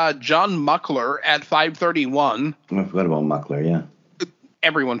have John Muckler at 531. I forgot about Muckler, yeah.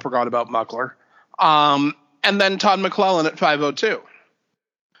 Everyone forgot about Muckler. And then Todd McClellan at 502.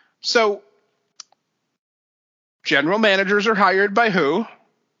 So general managers are hired by who?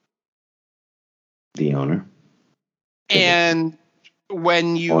 The owner. And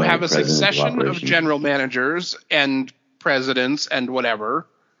when you have a succession of general managers and presidents and whatever,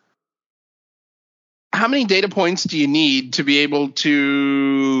 how many data points do you need to be able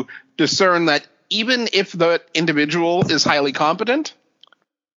to discern that even if the individual is highly competent,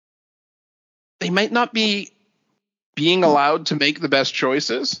 they might not be being allowed to make the best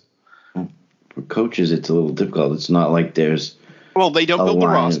choices? For coaches, it's a little difficult. It's not like there's they don't build the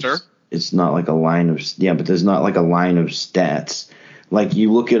roster. It's not like a line of but there's not like a line of stats. Like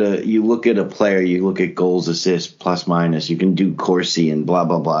you look at a player, you look at goals, assists, plus minus. You can do Corsi and blah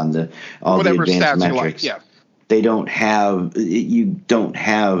blah blah, and all whatever the advanced stats metrics. You like. Yeah. You don't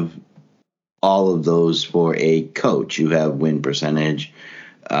have all of those for a coach. You have win percentage.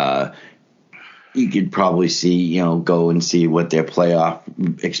 You could probably see, go and see what their playoff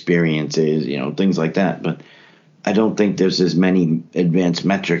experience is, things like that. But I don't think there's as many advanced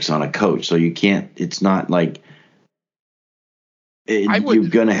metrics on a coach. So you can't, it's not like you're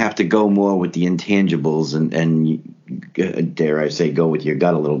going to have to go more with the intangibles and dare I say, go with your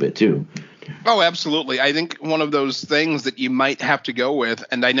gut a little bit too. Oh, absolutely. I think one of those things that you might have to go with,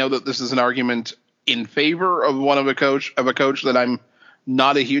 and I know that this is an argument in favor of a coach that I'm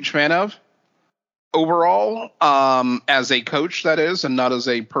not a huge fan of overall, as a coach, that is, and not as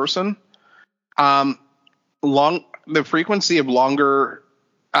a person. The frequency of longer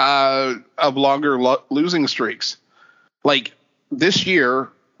losing streaks. Like this year,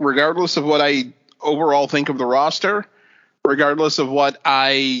 regardless of what I overall think of the roster, regardless of what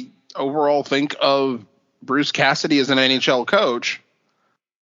I overall think of Bruce Cassidy as an NHL coach,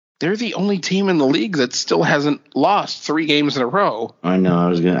 they're the only team in the league that still hasn't lost 3 games in a row. I know. I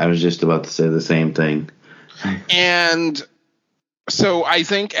was just about to say the same thing. And so I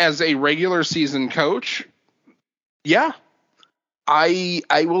think as a regular season coach, yeah, I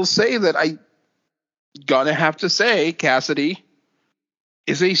will say that I gonna have to say Cassidy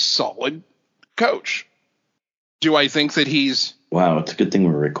is a solid coach. Do I think that he's... Wow, it's a good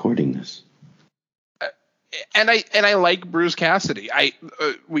thing we're recording this. And I like Bruce Cassidy.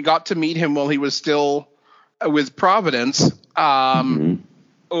 We got to meet him while he was still with Providence over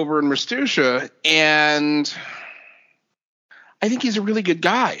in Mastusha, and I think he's a really good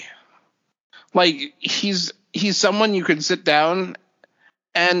guy. Like he's someone you could sit down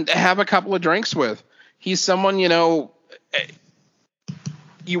and have a couple of drinks with. He's someone you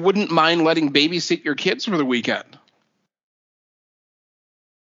wouldn't mind letting babysit your kids for the weekend.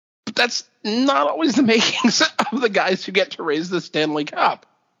 But that's not always the makings of the guys who get to raise the Stanley Cup.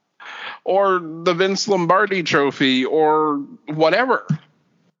 or the Vince Lombardi Trophy or whatever.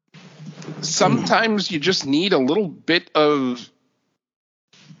 Sometimes you just need a little bit of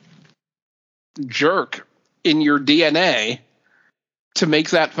jerk in your DNA to make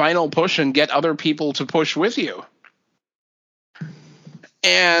that final push and get other people to push with you.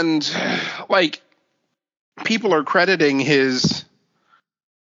 And like, people are crediting his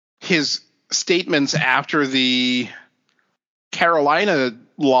statements after the Carolina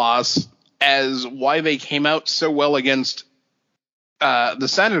loss as why they came out so well against the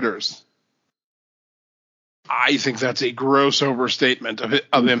Senators. I think that's a gross overstatement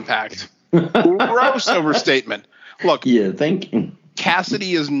of impact. Gross overstatement. Look, Yeah, thank you.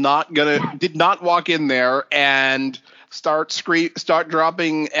 Cassidy did not walk in there and start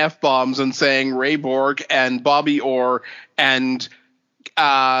dropping F-bombs and saying Ray Bork and Bobby Orr and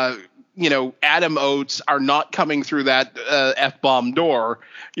Adam Oates are not coming through that F-bomb door.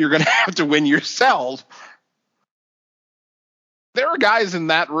 You're going to have to win yourself. There are guys in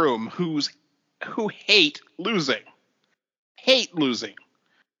that room who hate losing.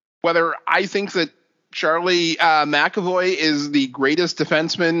 Whether I think that Charlie McAvoy is the greatest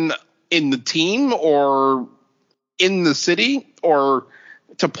defenseman in the team or in the city or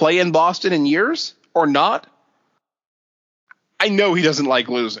to play in Boston in years or not, I know he does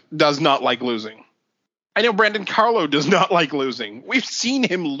not like losing. I know Brandon Carlo does not like losing. We've seen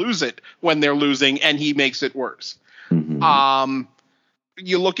him lose it when they're losing, and he makes it worse. Mm-hmm.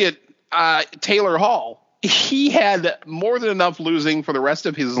 You look at Taylor Hall. He had more than enough losing for the rest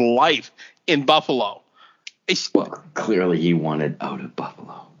of his life in Buffalo. Well, clearly he wanted out of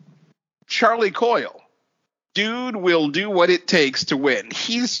Buffalo. Charlie Coyle. Dude will do what it takes to win.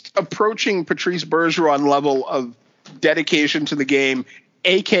 He's approaching Patrice Bergeron level of dedication to the game,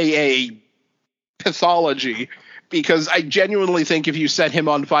 a.k.a. pathology, because I genuinely think if you set him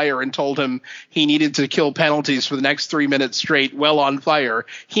on fire and told him he needed to kill penalties for the next 3 minutes straight well on fire,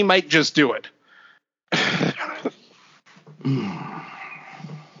 he might just do it.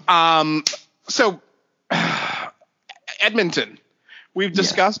 So Edmonton, we've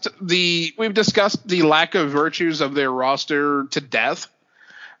discussed the lack of virtues of their roster to death.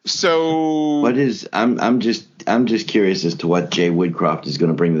 So I'm just curious as to what Jay Woodcroft is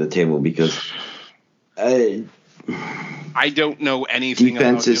going to bring to the table, because I don't know anything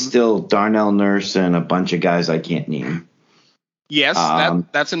defense about him. is still Darnell Nurse and a bunch of guys I can't name. Yes,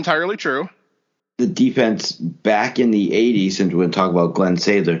 that's entirely true. The defense back in the 80s, and we're going to talk about Glenn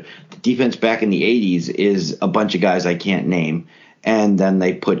Sather, the defense back in the 80s is a bunch of guys I can't name, and then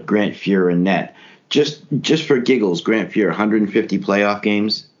they put Grant Fuhr in net. Just for giggles, Grant Fuhr, 150 playoff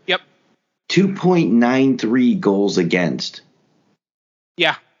games. Yep. 2.93 goals against.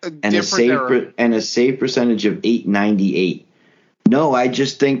 Yeah. And a save percentage of .898. No, I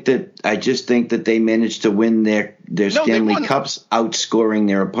just think that they managed to win their Stanley Cups outscoring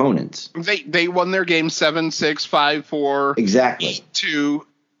their opponents. They won their game 7-6, 5-4, exactly 8-2,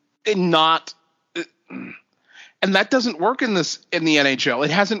 and that doesn't work in the NHL.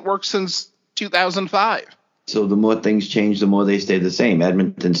 It hasn't worked since 2005. So the more things change, the more they stay the same.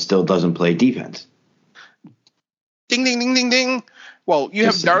 Edmonton still doesn't play defense. Ding, ding, ding, ding, ding. Well, you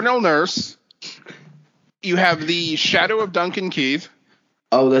have Darnell Nurse. You have the shadow of Duncan Keith.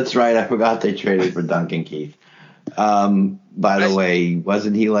 Oh, that's right. I forgot they traded for Duncan Keith. By the way,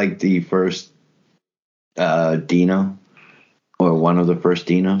 wasn't he like the first Dino, or one of the first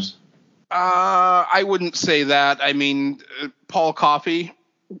Dinos? I wouldn't say that. I mean, Paul Coffey.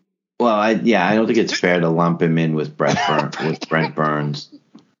 Well, I don't think it's fair to lump him in with Brent Burns.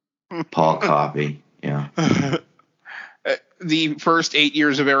 Paul Coffey, yeah. The first 8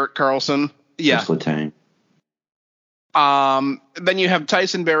 years of Erik Karlsson. Yeah. Then you have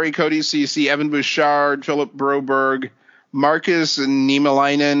Tyson Barrie, Cody Ceci, Evan Bouchard, Philip Broberg, Marcus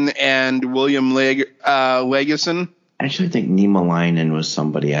Niemelainen, and William Legason. I actually think Niemelainen was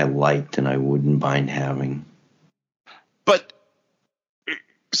somebody I liked and I wouldn't mind having. But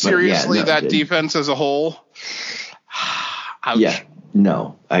seriously, that defense as a whole? Ouch. Yeah,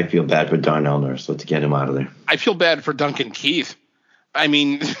 no. I feel bad for Darnell Nurse. Let's get him out of there. I feel bad for Duncan Keith. I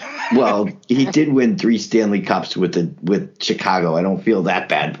mean... Well, he did win 3 Stanley Cups with Chicago. I don't feel that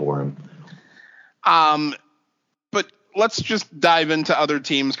bad for him. But let's just dive into other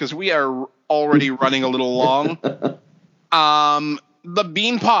teams because we are already running a little long. The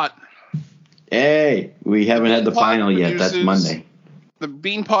Beanpot. Hey, we haven't had the final yet. That's Monday. The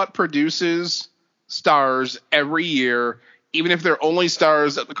Beanpot produces stars every year, even if they're only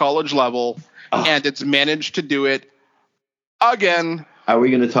stars at the college level, and it's managed to do it again. Are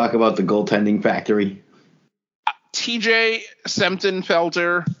we going to talk about the goaltending factory? TJ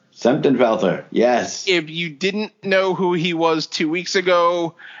Sempton-Felter Felter, yes. If you didn't know who he was 2 weeks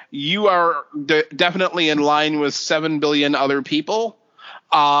ago, you are definitely in line with 7 billion other people.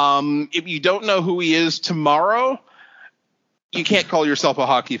 If you don't know who he is tomorrow, you can't call yourself a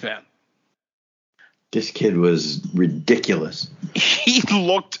hockey fan. This kid was ridiculous. He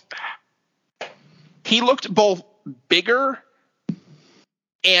looked both bigger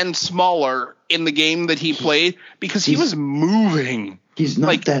and smaller in the game that he played because he was moving. He's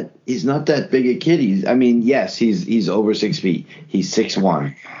not that big a kid. He's over 6 feet. He's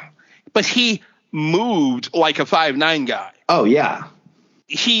 6'1". But he moved like a 5'9" guy. Oh yeah.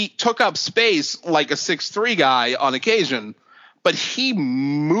 He took up space like a 6'3" guy on occasion, but he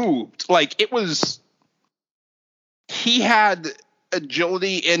moved. He had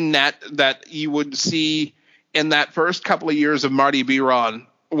agility in net that you would see in that first couple of years of Marty Biron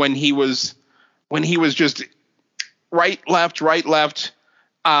when he was just right, left, in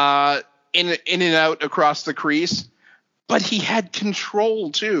and out across the crease. But he had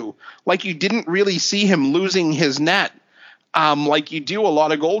control too. Like you didn't really see him losing his net. Like you do a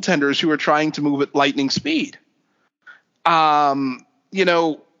lot of goaltenders who are trying to move at lightning speed.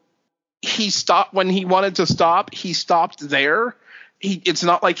 He stopped when he wanted to stop. He stopped there. It's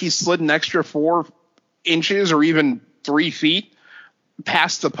not like he slid an extra 4 inches or even 3 feet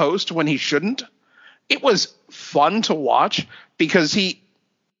past the post when he shouldn't. It was fun to watch because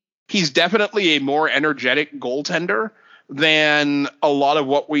he's definitely a more energetic goaltender than a lot of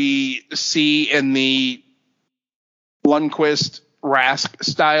what we see in the Lundqvist Rask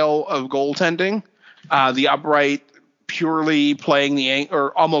style of goaltending. The upright, purely playing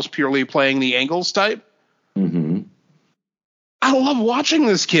almost purely playing the angles type. Mm-hmm. I love watching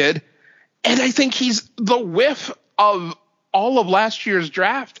this kid, and I think he's the whiff of all of last year's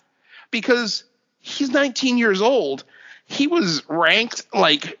draft because he's 19 years old. He was ranked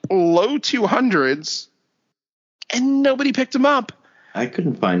like low 200s, and nobody picked him up. I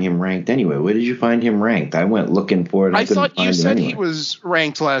couldn't find him ranked anyway. Where did you find him ranked? I went looking for it. I thought you said he was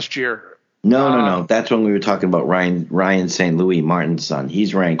ranked last year. No. That's when we were talking about Ryan St. Louis, Martin's son.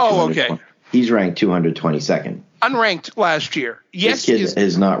 He's ranked. Oh, okay. He's ranked 222nd. Unranked last year. Yes, this kid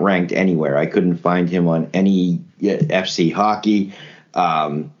is not ranked anywhere. I couldn't find him on any FC hockey.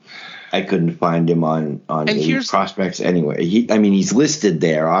 I couldn't find him on prospects anywhere. He's listed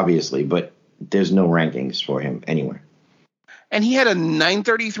there obviously, but there's no rankings for him anywhere. And he had a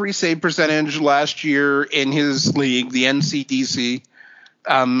 .933 save percentage last year in his league, the NCDC.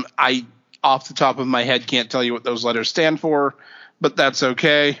 I, off the top of my head, can't tell you what those letters stand for, but that's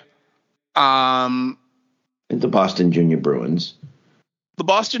okay. The Boston Junior Bruins. The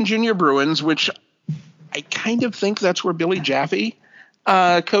Boston Junior Bruins, which I kind of think that's where Billy Jaffe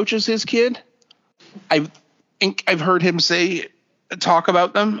coaches his kid. I've heard him talk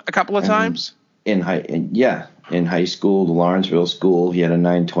about them a couple of times. In high school, the Lawrenceville school, he had a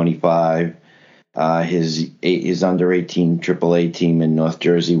 .925. His under 18 AAA team in North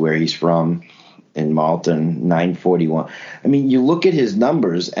Jersey, where he's from, in Marlton, .941. You look at his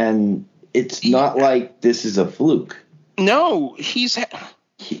numbers, and it's not like this is a fluke. No, he's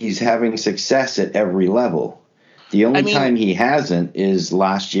having success at every level. The only time he hasn't is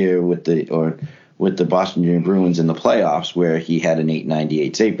last year with the Boston Junior Bruins in the playoffs, where he had an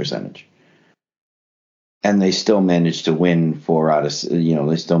 .898 save percentage. And they still managed to win 4 out of 6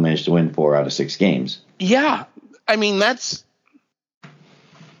 games. Yeah. That's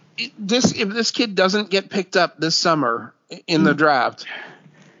this. If this kid doesn't get picked up this summer in the draft,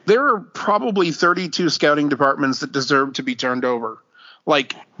 there are probably 32 scouting departments that deserve to be turned over.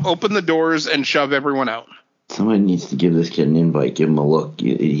 Like, open the doors and shove everyone out. Somebody needs to give this kid an invite, give him a look.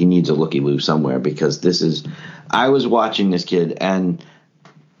 He needs a looky-loo somewhere, because I was watching this kid, and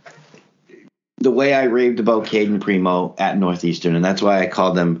the way I raved about Caden Primo at Northeastern, and that's why I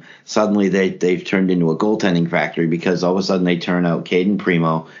called them, suddenly they've turned into a goaltending factory, because all of a sudden they turn out Caden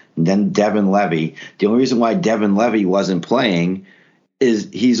Primo and then Devin Levy. The only reason why Devin Levy wasn't playing is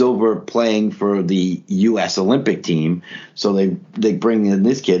he's over playing for the U.S. Olympic team, so they bring in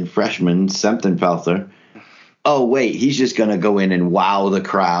this kid, freshman, Felter. Oh, wait, he's just going to go in and wow the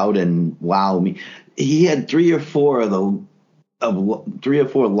crowd and wow me. He had 3 or 4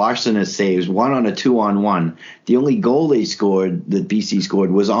 Larson saves, one on a 2-on-1. The only goal that BC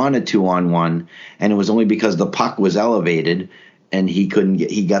scored was on a 2-on-1, and it was only because the puck was elevated and he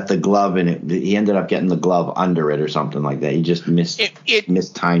got the glove, and he ended up getting the glove under it or something like that. He just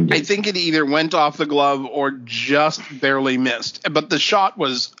mistimed it. I think it either went off the glove or just barely missed, but the shot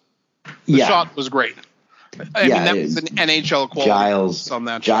was great. That was an NHL quality on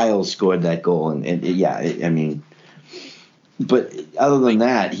that. Giles scored that goal, and But other than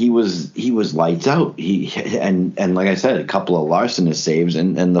that, he was lights out. And like I said, a couple of larcenous saves,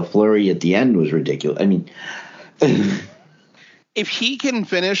 and the flurry at the end was ridiculous. I mean, if he can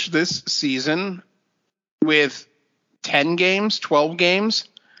finish this season with 10 games, 12 games,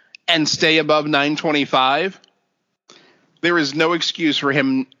 and stay above 925, there is no excuse for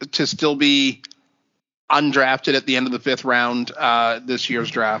him to still be undrafted at the end of the 5th round this year's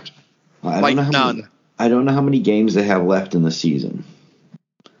draft. None. I don't know how many games they have left in the season,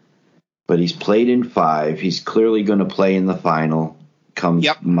 but he's played in 5. He's clearly going to play in the final come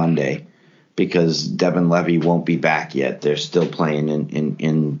Monday because Devin Levy won't be back yet. They're still playing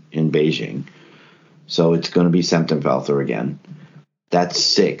in Beijing. So it's going to be Semptimphelter again. That's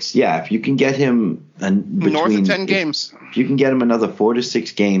 6. Yeah, if you can get him north of 10 games, if you can get him another 4 to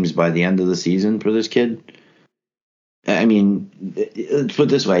 6 games by the end of the season for this kid. I mean, let's put it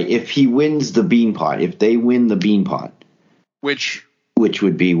this way: if he wins the Beanpot, if they win the Beanpot, which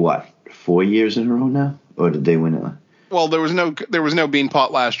would be what, 4 years in a row now, or did they win it? Well, there was no Beanpot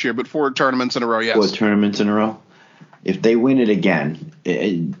last year, but 4 tournaments in a row. Yes, 4 tournaments in a row. If they win it again,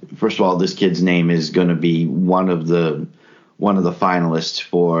 first of all, this kid's name is going to be one of the finalists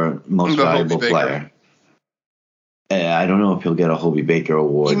for most valuable player. I don't know if he'll get a Hobie Baker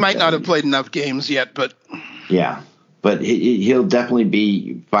award. He might not have played enough games yet, but yeah. But he'll definitely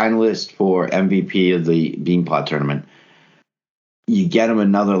be finalist for MVP of the Beanpot tournament. You get him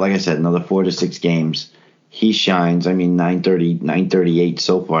another 4 to 6 games. He shines. I mean, 938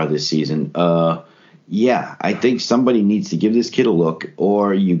 so far this season. Yeah, I think somebody needs to give this kid a look,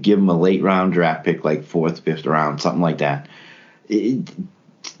 or you give him a late round draft pick, like 4th, 5th round, something like that.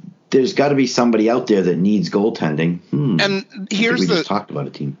 There's got to be somebody out there that needs goaltending. And we just talked about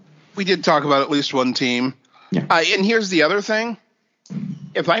a team. We did talk about at least one team. Yeah. And here's the other thing.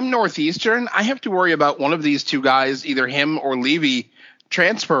 If I'm Northeastern, I have to worry about one of these two guys, either him or Levy,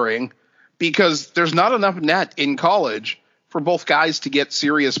 transferring, because there's not enough net in college for both guys to get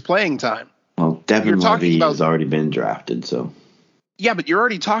serious playing time. Well, Devin Levy has already been drafted, so. Yeah, but you're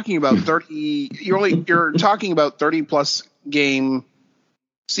already talking about 30. You're talking about 30 plus game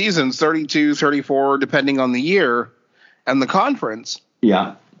seasons, 32, 34, depending on the year and the conference.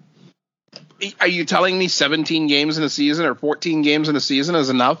 Yeah. Are you telling me 17 games in a season or 14 games in a season is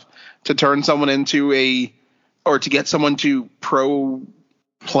enough to turn someone into or to get someone to pro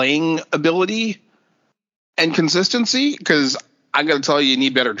playing ability and consistency? Because I got to tell you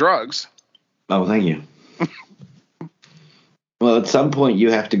need better drugs. Oh, thank you. Well, at some point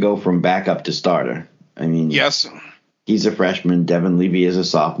you have to go from backup to starter. I mean, yes, he's a freshman. Devin Levy is a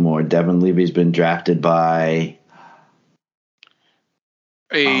sophomore. Devin Levy's been drafted by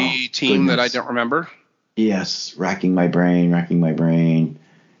a team that I don't remember. Yes, racking my brain.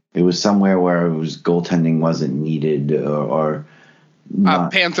 It was somewhere where it was goaltending wasn't needed or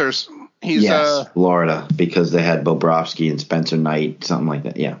not. Panthers. Florida, because they had Bobrovsky and Spencer Knight, something like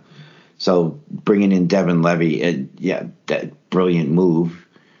that. Yeah. So bringing in Devin Levy, that brilliant move.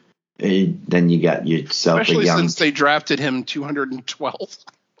 Then you got yourself especially a young. Since they drafted him 212.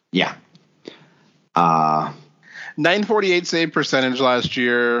 Yeah. 948 save percentage last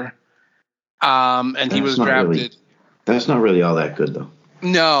year, and he was drafted. That's not really all that good, though.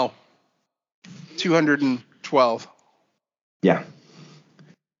 No. 212. Yeah.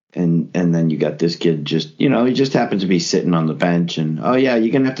 And then you got this kid he just happens to be sitting on the bench and, oh, yeah,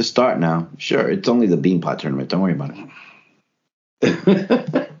 you're going to have to start now. Sure, it's only the Beanpot tournament. Don't worry about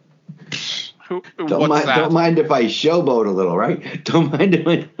it. Don't mind if I showboat a little, right? Don't mind if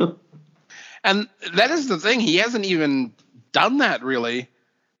I... And that is the thing. He hasn't even done that, really.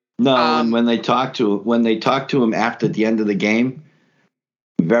 No, and when they talk to him after the end of the game,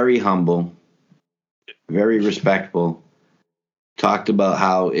 very humble, very respectful. Talked about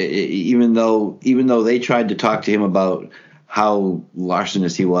how even though they tried to talk to him about how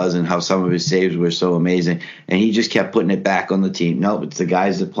larcenous he was and how some of his saves were so amazing, and he just kept putting it back on the team. Nope, it's the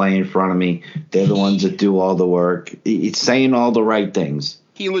guys that play in front of me. They're the ones that do all the work. He's saying all the right things.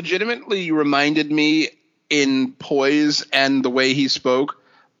 He legitimately reminded me in poise and the way he spoke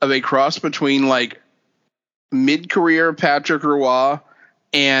of a cross between like mid-career Patrick Roy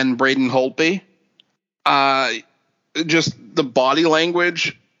and Braden Holtby. Just the body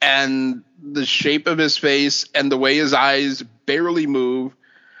language and the shape of his face and the way his eyes barely move.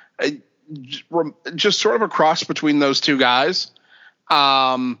 Just sort of a cross between those two guys.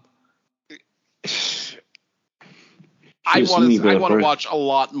 I want to watch a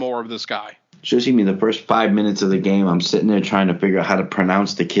lot more of this guy. Should see me the first 5 minutes of the game. I'm sitting there trying to figure out how to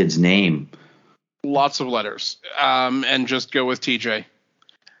pronounce the kid's name. Lots of letters, and just go with TJ.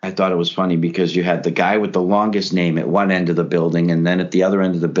 I thought it was funny because you had the guy with the longest name at one end of the building, and then at the other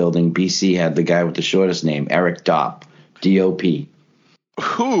end of the building, BC had the guy with the shortest name, Eric Dopp, D-O-P.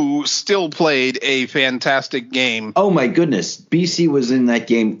 Who still played a fantastic game. Oh, my goodness. BC was in that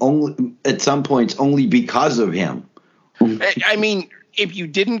game only at some points only because of him. I mean, if you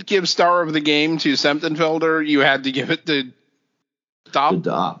didn't give star of the game to Semptenfelder, you had to give it to Dopp.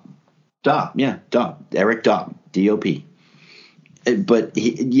 Dopp. Eric Dopp, D-O-P. But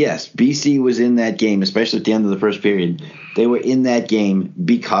yes, BC was in that game, especially at the end of the first period. They were in that game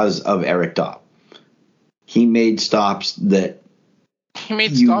because of Eric Dopp. He made stops that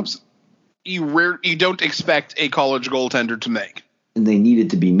you don't expect a college goaltender to make. And they needed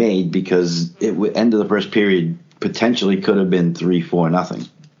to be made because end of the first period potentially could have been 3-4-0.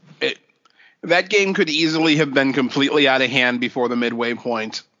 That game could easily have been completely out of hand before the midway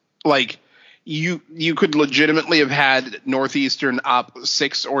point. Like, you could legitimately have had Northeastern up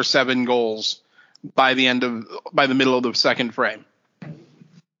 6 or 7 goals by the middle of the second frame.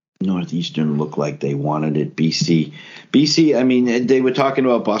 Northeastern looked like they wanted it. BC, I mean, they were talking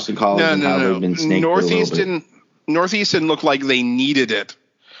about Boston College and how they've been snaked Northeastern looked like they needed it.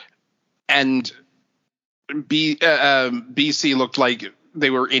 And BC looked like they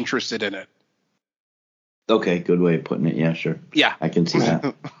were interested in it. Okay, good way of putting it. Yeah, sure. Yeah. I can see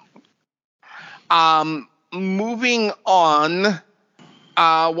that. Moving on,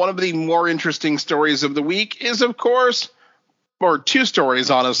 one of the more interesting stories of the week is, of course, or two stories,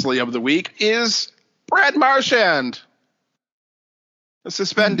 honestly, of the week, is Brad Marchand.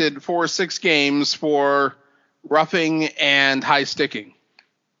 Suspended for 6 games for roughing and high sticking.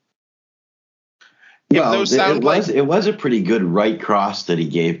 Well, it was a pretty good right cross that he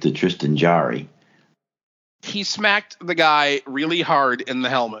gave to Tristan Jarry. He smacked the guy really hard in the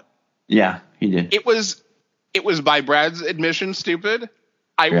helmet. Yeah, he did. It was by Brad's admission stupid.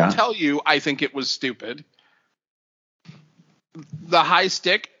 I will tell you, I think it was stupid. The high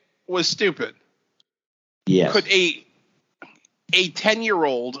stick was stupid. Yes. Could a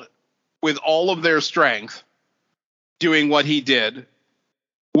 10-year-old with all of their strength doing what he did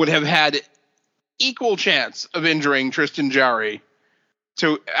would have had equal chance of injuring Tristan Jarry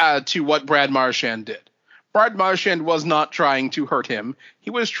to what Brad Marchand did. Brad Marchand was not trying to hurt him. He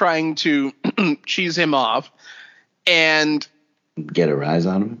was trying to cheese him off and get a rise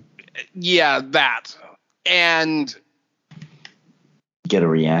on him. Yeah, that. And get a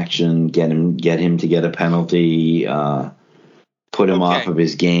reaction, get him to get a penalty, put him off of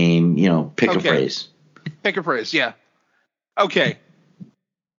his game, pick a phrase. Pick a phrase, yeah. Okay.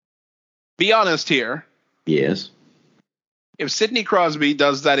 Be honest here. Yes. If Sidney Crosby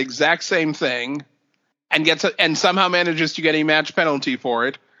does that exact same thing and somehow manages to get a match penalty for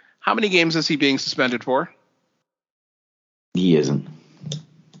it, how many games is he being suspended for? He isn't.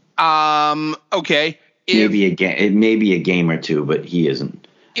 Okay. It may be a game or two, but he isn't.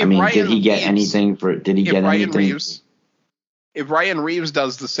 I mean, did he get anything? If Ryan Reeves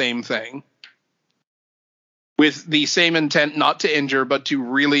does the same thing with the same intent not to injure, but to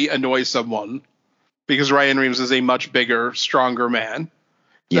really annoy someone, because Ryan Reeves is a much bigger, stronger man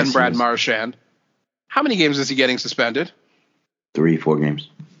than Brad Marchand, how many games is he getting suspended? 3-4 games.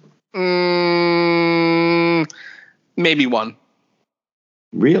 Maybe 1.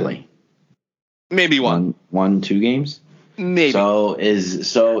 Really? Maybe 1. 1-2 games? Maybe. So is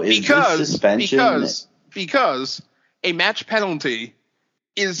this suspension? Because a match penalty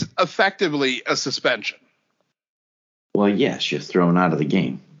is effectively a suspension. Well, yes, you're thrown out of the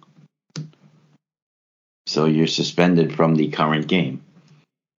game. So you're suspended from the current game.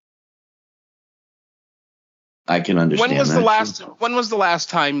 I can understand that. When was the last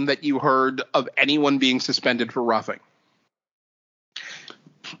time that you heard of anyone being suspended for roughing?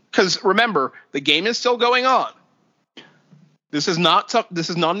 Because remember, the game is still going on. This is not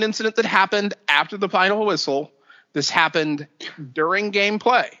an incident that happened after the final whistle. This happened during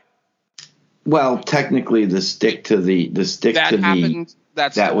gameplay. Well, technically, the stick to the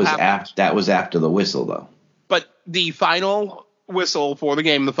that was after the whistle, though. But the final whistle for the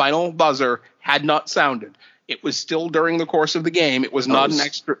game, the final buzzer, had not sounded. It was still during the course of the game. It was not an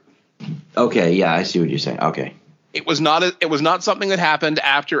extra. Okay, yeah, I see what you're saying. Okay. It was not something that happened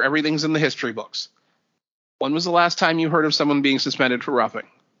after everything's in the history books. When was the last time you heard of someone being suspended for roughing?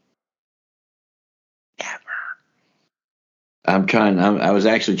 I was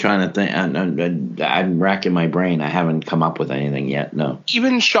actually trying to think. I'm racking my brain. I haven't come up with anything yet. No.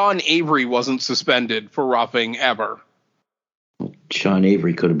 Even Sean Avery wasn't suspended for roughing ever. Sean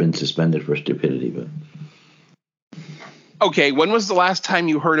Avery could have been suspended for stupidity, but. Okay, when was the last time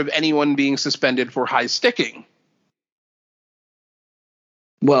you heard of anyone being suspended for high sticking?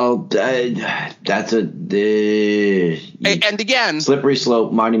 Well, that's And again, slippery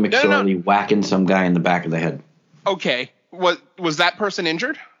slope. Marty McSorley whacking some guy in the back of the head. Okay, was that person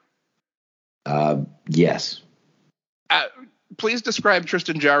injured? Yes. Please describe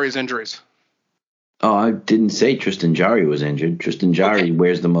Tristan Jarry's injuries. Oh, I didn't say Tristan Jarry was injured. Tristan Jarry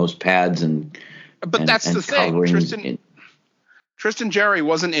wears the most pads But that's the thing. Tristan Jarry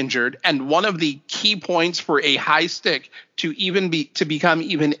wasn't injured, and one of the key points for a high stick to become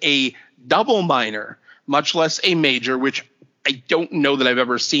even a double minor, much less a major, which I don't know that I've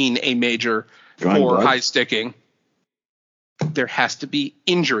ever seen a major for high sticking. There has to be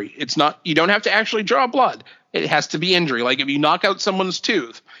injury. It's not, you don't have to actually draw blood. It has to be injury. Like if you knock out someone's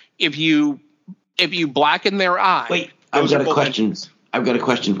tooth, if you blacken their eye. Wait, I've got a question. I've got a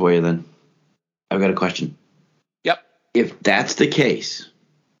question for you then. I've got a question. Yep. If that's the case,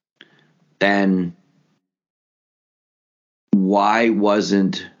 then why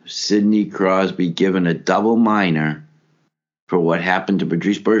wasn't Sidney Crosby given a double minor for what happened to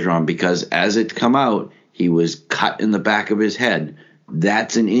Patrice Bergeron? Because as it's come out, he was cut in the back of his head.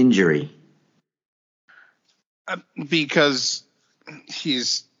 That's an injury. Because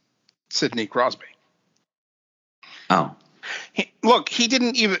he's Sidney Crosby. Oh. Look, he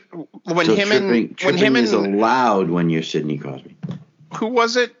didn't even tripping is allowed when you're Sidney Crosby. Who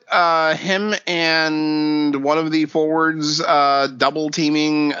was it? Him and one of the forwards double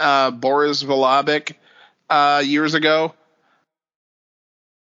teaming Boris Volabik years ago.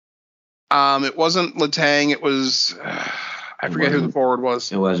 It wasn't Letang. It was I forget who the forward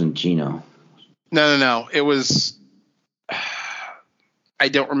was. It wasn't Gino. No. It was I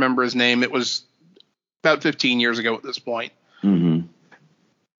don't remember his name. It was about 15 years ago at this point. Mm-hmm.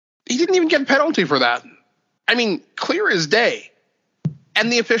 He didn't even get a penalty for that. I mean, clear as day.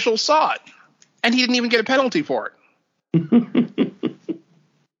 And the officials saw it. And he didn't even get a penalty for it.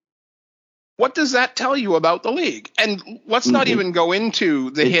 What does that tell you about the league? And let's not even go into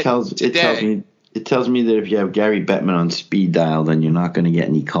the hit today. It tells me that if you have Gary Bettman on speed dial, then you're not going to get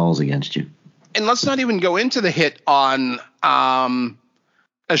any calls against you. And let's not even go into the hit on Ashan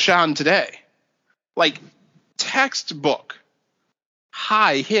today. Like, textbook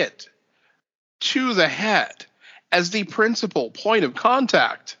high hit to the head as the principal point of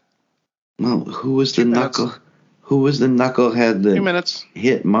contact. Well, who was the knucklehead that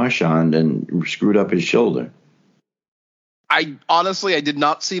hit Marchand and screwed up his shoulder? I did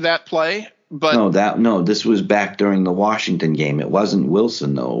not see that play, but this was back during the Washington game. It wasn't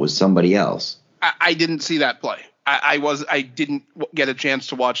Wilson though; it was somebody else. I didn't see that play. I didn't get a chance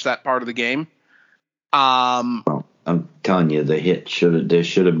to watch that part of the game. Well, I'm telling you, there should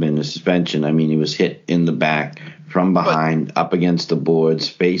have been a suspension. I mean, he was hit in the back from behind, up against the boards,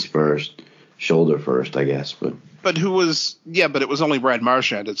 face first, shoulder first, I guess. But who was? Yeah, but it was only Brad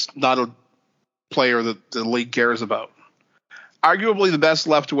Marchand. It's not a player that the league cares about. Arguably the best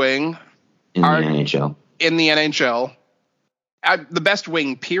left wing in the NHL. In the NHL, the best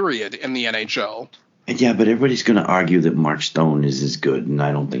wing period in the NHL. Yeah, but everybody's going to argue that Mark Stone is as good, and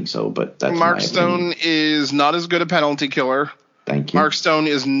I don't think so. But that's Mark Stone is not as good a penalty killer. Thank you. Mark Stone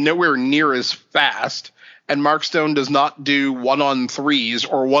is nowhere near as fast, and Mark Stone does not do 1-on-3s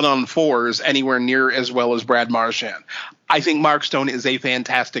or 1-on-4s anywhere near as well as Brad Marchand. I think Mark Stone is a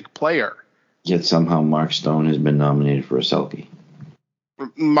fantastic player. Yet somehow Mark Stone has been nominated for a Selke.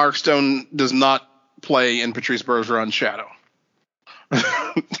 Mark Stone does not play in Patrice Bergeron's shadow.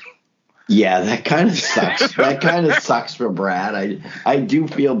 Yeah, that kind of sucks. That kind of sucks for Brad. I do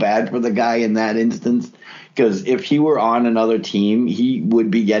feel bad for the guy in that instance, because if he were on another team, he would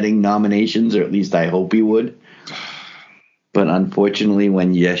be getting nominations, or at least I hope he would. But unfortunately,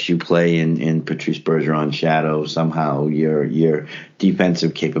 when you play in Patrice Bergeron's shadow, somehow your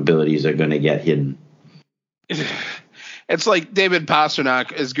defensive capabilities are going to get hidden. It's like David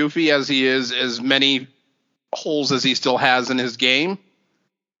Pastrnak, as goofy as he is, as many holes as he still has in his game,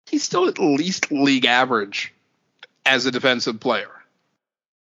 he's still at least league average as a defensive player.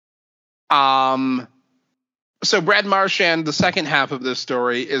 So Brad Marchand, the second half of this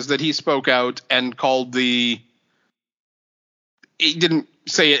story is that he spoke out and called he didn't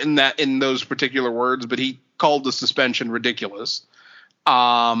say it in those particular words, but he called the suspension ridiculous,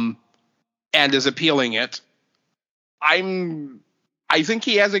 and is appealing it. I think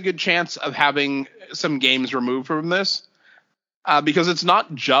he has a good chance of having some games removed from this, because it's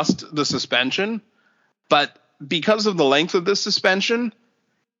not just the suspension, but because of the length of this suspension,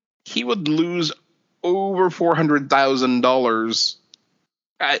 he would lose over $400,000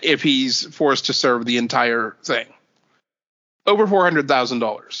 if he's forced to serve the entire thing. Over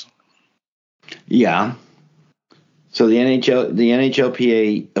 $400,000. Yeah. So the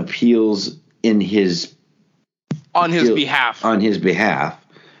NHLPA appeals on his behalf.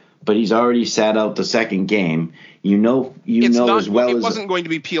 But he's already sat out the second game. It wasn't going to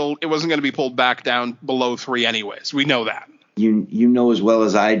be peeled. It wasn't going to be pulled back down below 3 anyways. We know that. You know as well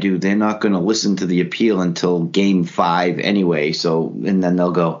as I do, they're not going to listen to the appeal until game 5 anyway. So, and then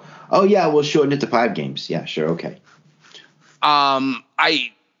they'll go, oh yeah, we'll shorten it to 5 games. Yeah, sure. Okay.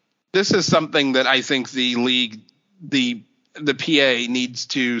 This is something that I think the league, the PA needs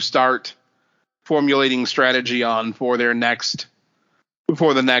to start formulating strategy on for the next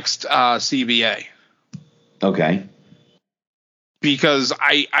CBA. Okay. Because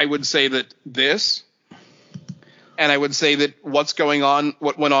I would say that this, and I would say that what went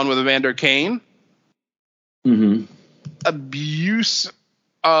on with Evander Kane, abuse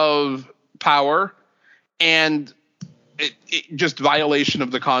of power, and it just violation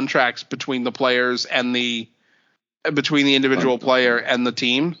of the contracts between the players and between the individual player and the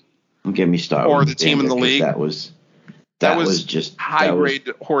team. Don't get me started. Or the team in the league. That was just high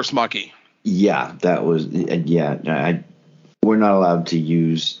grade horse mucky. Yeah, that was we're not allowed to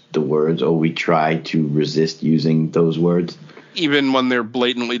use the words, or we try to resist using those words, even when they're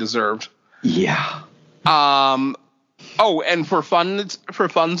blatantly deserved. Yeah. And for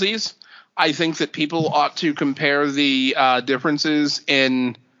funsies, I think that people ought to compare the differences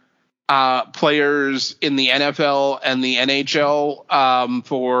in players in the NFL and the NHL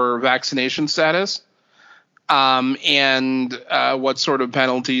for vaccination status, and what sort of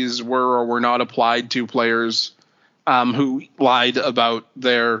penalties were or were not applied to players who lied about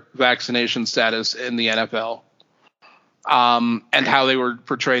their vaccination status in the NFL, and how they were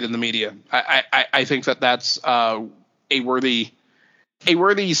portrayed in the media. I think that's a worthy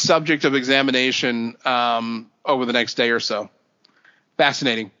subject of examination over the next day or so.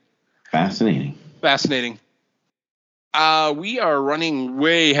 Fascinating. We are running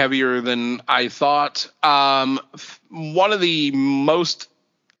way heavier than I thought. One of the most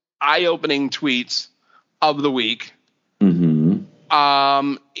eye-opening tweets of the week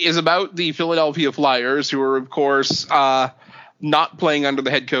is about the Philadelphia Flyers, who are, of course, not playing under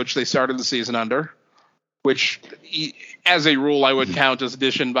the head coach they started the season under, which, as a rule, I would count as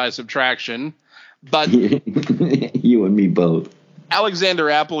addition by subtraction. But you and me both. Alexander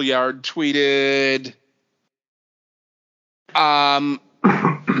Appleyard tweeted, the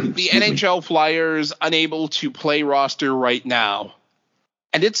NHL Flyers unable to play roster right now.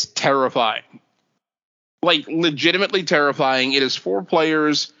 And it's terrifying. Like, legitimately terrifying. It is 4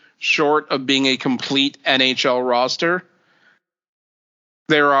 players short of being a complete NHL roster.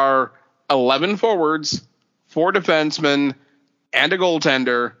 There are 11 forwards, 4 defensemen, and a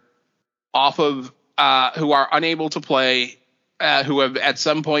goaltender who are unable to play, who have at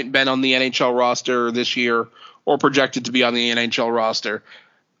some point been on the NHL roster this year or projected to be on the NHL roster.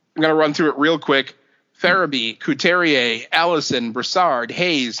 I'm going to run through it real quick. Farabee, Couturier, Allison, Brassard,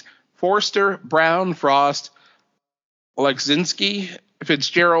 Hayes, Forster, Brown, Frost, Leksinski,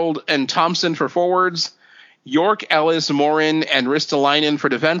 Fitzgerald, and Thompson for forwards, York, Ellis, Morin, and Ristolainen for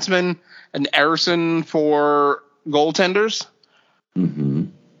defensemen, and Ersson for goaltenders.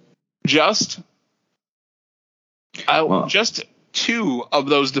 Just 2 of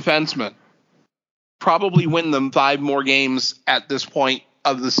those defensemen probably win them 5 more games at this point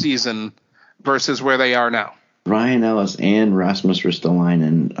of the season versus where they are now. Ryan Ellis and Rasmus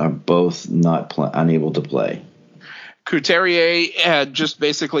Ristolainen are both unable to play. Couturier had just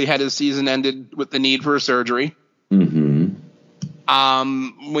basically had his season ended with the need for a surgery. We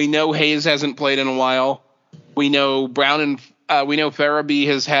know Hayes hasn't played in a while. We know Farabee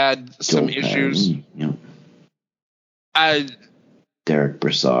has had some issues. Yep. Derek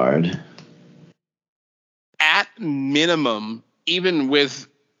Brassard. At minimum, even with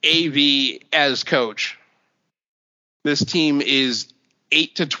AV as coach, this team is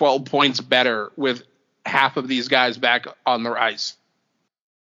 8 to 12 points better with half of these guys back on their ice.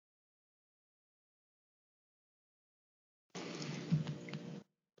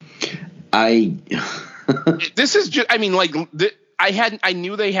 This is just, I mean, like, I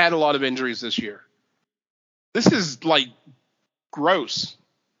knew they had a lot of injuries this year. This is like gross.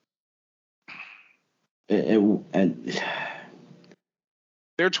 They're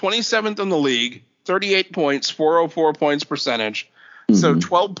 27th in the league, 38 points, 404 points percentage. So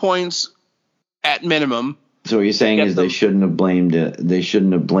 12 points at minimum. So what you're saying is they shouldn't have blamed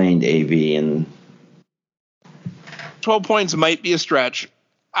AV, and 12 points might be a stretch.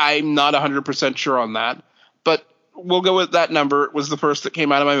 I'm not 100% sure on that, but we'll go with that number. It was the first that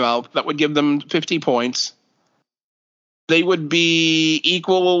came out of my mouth. That would give them 50 points. They would be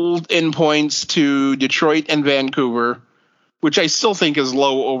equal in points to Detroit and Vancouver, which I still think is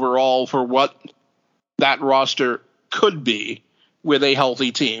low overall for what that roster could be with a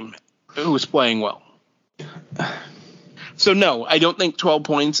healthy team who is playing well. So, no, I don't think 12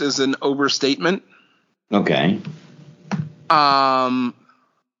 points is an overstatement. Okay.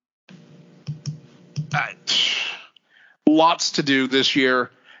 Lots to do this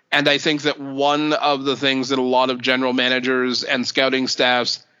year. And I think that one of the things that a lot of general managers and scouting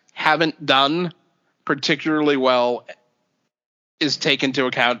staffs haven't done particularly well is take into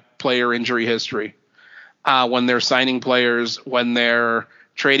account player injury history. When they're signing players, when they're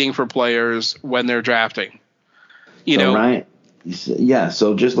trading for players, when they're drafting. Right. Yeah,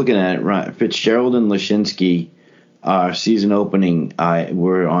 so just looking at it, right, Fitzgerald and Lashinsky are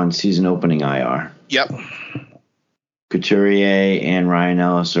were on season opening IR. Yep. Couturier and Ryan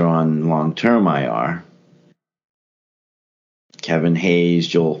Ellis are on long-term IR. Kevin Hayes,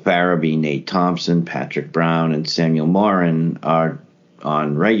 Joel Farabee, Nate Thompson, Patrick Brown, and Samuel Morin are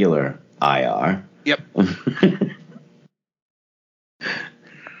on regular IR. Yep.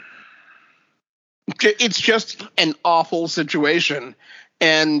 It's just an awful situation.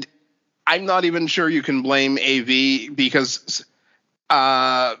 And I'm not even sure you can blame AV because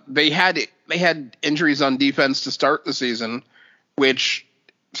they had injuries on defense to start the season, which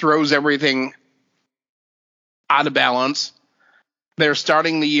throws everything out of balance. They're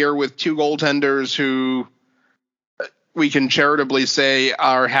starting the year with two goaltenders who we can charitably say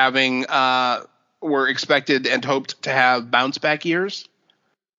are having were expected and hoped to have bounce back years.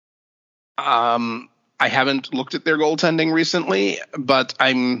 I haven't looked at their goaltending recently, but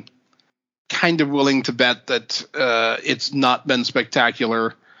I'm kind of willing to bet that it's not been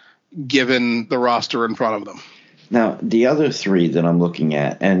spectacular given the roster in front of them. Now, the other three that I'm looking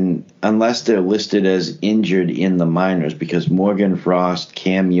at, and unless they're listed as injured in the minors, because Morgan Frost,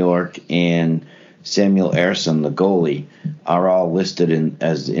 Cam York, and Samuel Ersson, the goalie, are all listed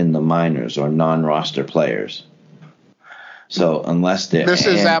as in the minors or non-roster players. So unless they're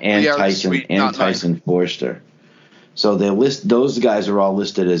Tyson Forster. So those guys are all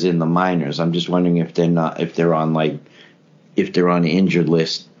listed as in the minors. I'm just wondering if they're on the injured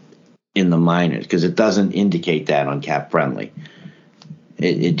list in the minors, because it doesn't indicate that on Cap Friendly.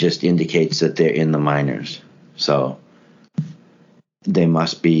 It just indicates that they're in the minors. So they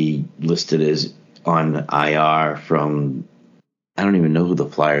must be listed as on IR from, I don't even know who the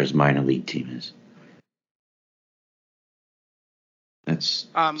Flyers minor league team is. That's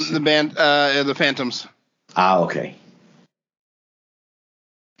the Phantoms. Okay.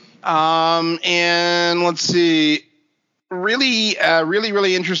 And let's see. Really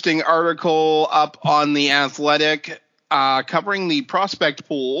interesting article up on The Athletic covering the prospect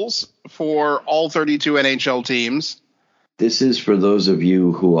pools for all 32 NHL teams. This is for those of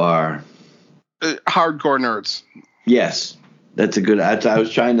you who are hardcore nerds. Yes. That's a good. I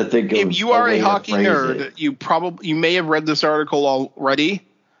was trying to think of. If you are a hockey nerd, you may have read this article already.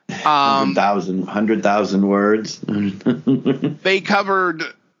 100,000 words. They covered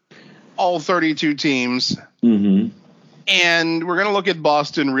all 32 teams. Mm-hmm. And we're going to look at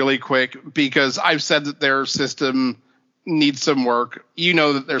Boston really quick because I've said that their system needs some work. You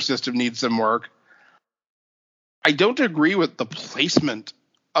know that their system needs some work. I don't agree with the placement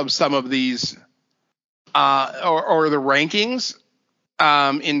of some of these or the rankings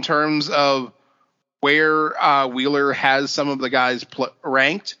in terms of where Wheeler has some of the guys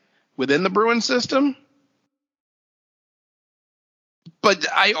ranked within the Bruins system. But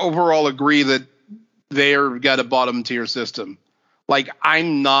I overall agree that they've got a bottom tier system. Like,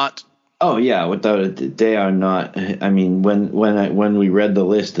 I'm not. Oh yeah, without it, they are not. I mean, when we read the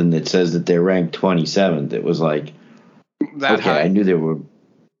list and it says that they're ranked 27th, it was like, that high. I knew they were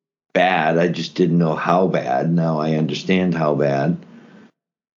bad. I just didn't know how bad. Now I understand how bad.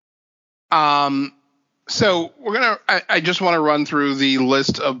 So I just want to run through the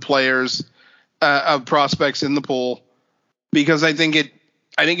list of players, of prospects in the pool, because I think it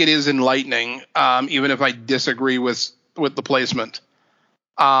is enlightening, even if I disagree with the placement.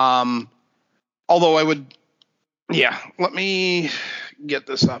 Although I would, let me get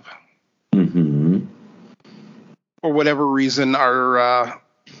this up. Mm-hmm. For whatever reason, our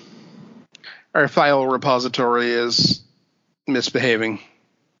file repository is misbehaving.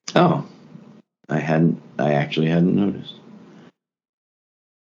 Oh, I actually hadn't noticed.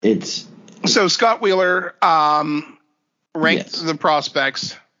 So Scott Wheeler ranked the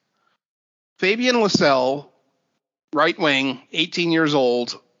prospects. Fabian Lysell, right wing, 18 years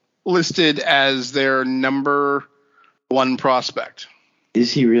old, listed as their number one prospect.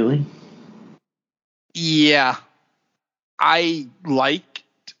 Is he really? Yeah. I liked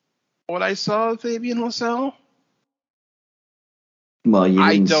what I saw of Fabian LaSalle. Well, you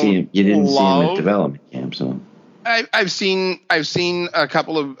didn't see him. You didn't see him at development camp, so. I've seen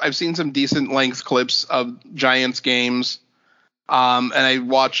some decent length clips of Giants games, and I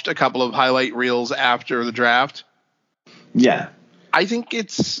watched a couple of highlight reels after the draft. Yeah, I think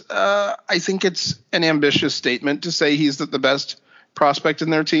it's an ambitious statement to say he's the best prospect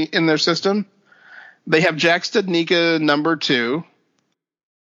in their team, in their system. They have Jack Studnicka number 2.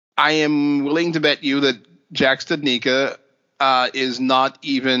 I am willing to bet you that Jack Studnicka is not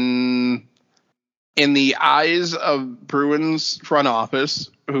even in the eyes of Bruins front office,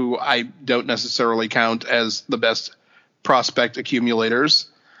 who I don't necessarily count as the best prospect accumulators.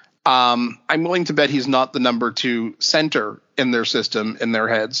 I'm willing to bet he's not the number 2 center in their system, in their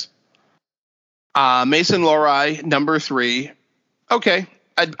heads. Mason Lohrei, number 3. Okay,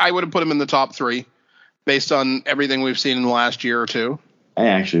 I would have put him in the top 3 based on everything we've seen in the last year or two. I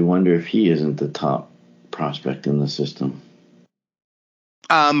actually wonder if he isn't the top prospect in the system.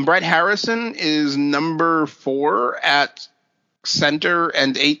 Brett Harrison is number 4 at center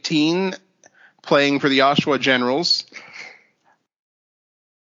and 18, playing for the Oshawa Generals.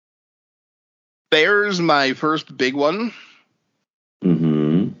 There's my first big one.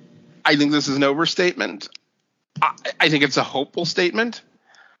 Mm-hmm. I think this is an overstatement. I think it's a hopeful statement.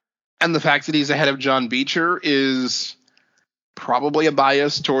 And the fact that he's ahead of John Beecher is probably a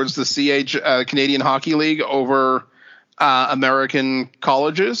bias towards the Canadian Hockey League over American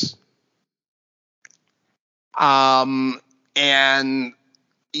colleges. And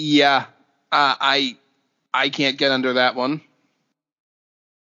yeah, I can't get under that one.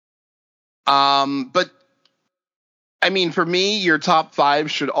 But I mean, for me, your top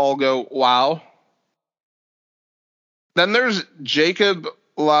 5 should all go wow. Then there's Jacob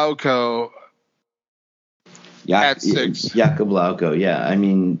Lauko at 6. Jacob Lauko, yeah. I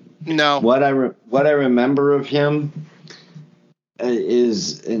mean, no. What I remember of him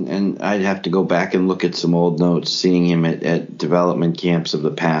is, and I'd have to go back and look at some old notes, seeing him at development camps of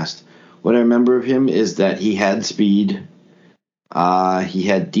the past. What I remember of him is that he had speed, he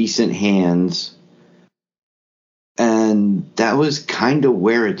had decent hands, and that was kind of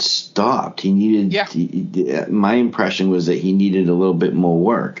where it stopped. He needed, my impression was that he needed a little bit more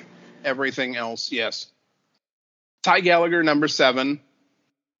work. Everything else, yes. Ty Gallagher, number 7.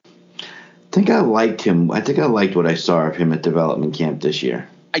 I think I liked him. I think I liked what I saw of him at development camp this year.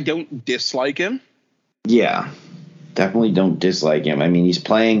 I don't dislike him. Yeah, definitely don't dislike him. I mean, he's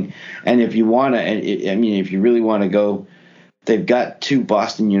playing, and if you want to, if you really want to go, they've got 2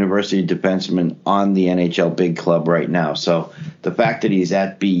 Boston University defensemen on the NHL Big Club right now. So the fact that he's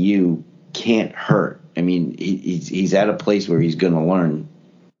at BU can't hurt. I mean, he's at a place where he's going to learn.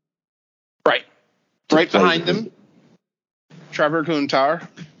 Right. Right behind him, Trevor Kuntar.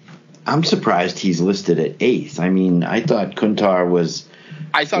 I'm surprised he's listed at 8th. I mean, I thought Kuntar was.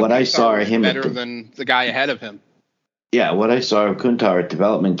 I saw of him better than the guy ahead of him. Yeah, what I saw of Kuntar at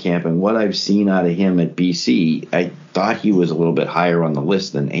development camp and what I've seen out of him at BC, I thought he was a little bit higher on the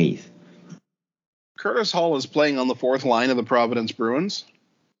list than 8th. Curtis Hall is playing on the 4th line of the Providence Bruins.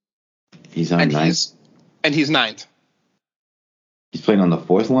 He's on 9th. And he's 9th. He's playing on the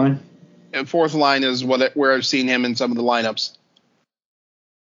 4th line? And 4th line is where I've seen him in some of the lineups.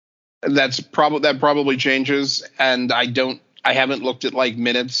 That probably changes, and I haven't looked at like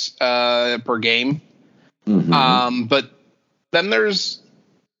minutes per game. Mm-hmm. But then there's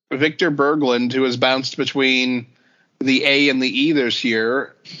Victor Berglund, who has bounced between the A and the E this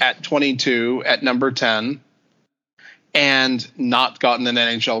year at 22 at number 10 and not gotten an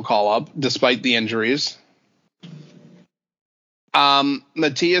NHL call-up despite the injuries.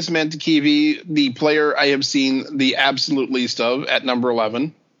 Matthias Mantekivi, the player I have seen the absolute least of, at number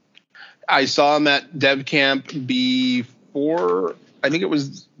 11. I saw him at Dev Camp before, I think it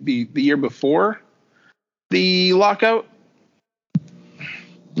was the year before the lockout.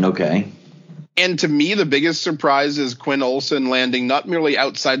 Okay. And to me, the biggest surprise is Quinn Olson landing not merely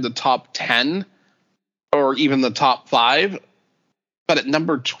outside the top 10 or even the top 5, but at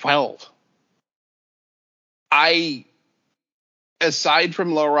number 12. Aside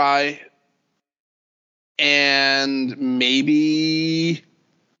from Lohrei and maybe,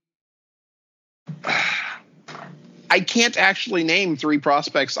 I can't actually name 3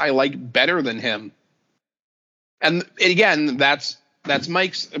 prospects I like better than him. And again, that's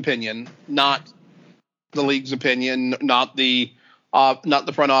Mike's opinion, not the league's opinion, not the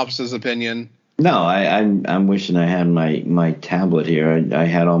front office's opinion. No, I'm wishing I had my tablet here. I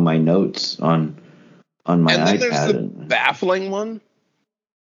had all my notes on my iPad. And then there's the baffling one,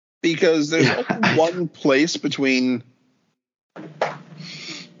 because there's only one place between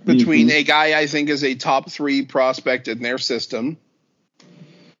between a guy I think is a top 3 prospect in their system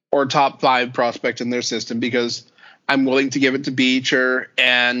or top 5 prospect in their system, because I'm willing to give it to Beecher,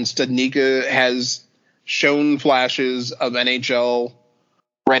 and Studnicka has shown flashes of NHL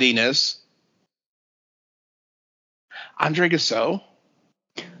readiness. Andre Gausseau?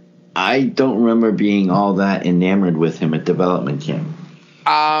 I don't remember being all that enamored with him at development camp.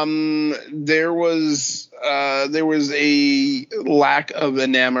 There was a lack of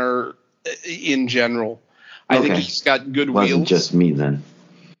enamor in general. I think he's got good wheels. Wasn't just me then.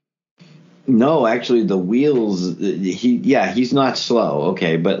 No, actually, the wheels. He's not slow.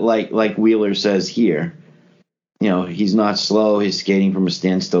 Okay, but like Wheeler says here, he's not slow. His skating from a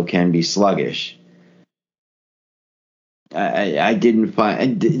standstill can be sluggish. I didn't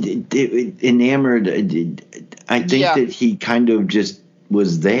find enamored. I think that he kind of just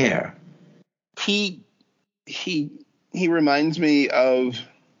was there. He reminds me of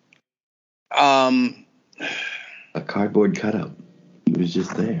a cardboard cutout. He was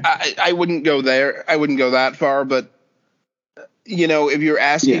just there. I wouldn't go there. I wouldn't go that far, but if you're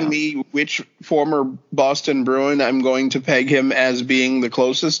asking me which former Boston Bruin I'm going to peg him as being the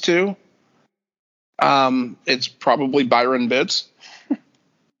closest to, it's probably Byron Bitts.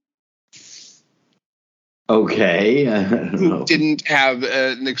 Okay. Who didn't have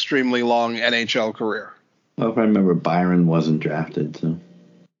an extremely long NHL career. Well, if I remember, Byron wasn't drafted, so.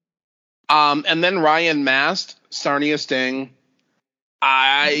 And then Ryan Mast, Sarnia Sting.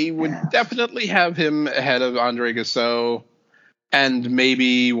 I would definitely have him ahead of Andre Gausseau and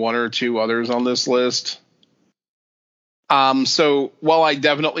maybe one or two others on this list. So while I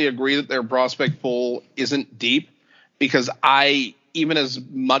definitely agree that their prospect pool isn't deep, because even as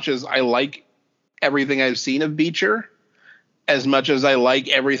much as I like everything I've seen of Beecher, as much as I like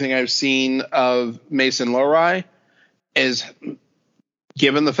everything I've seen of Mason Lohrei, is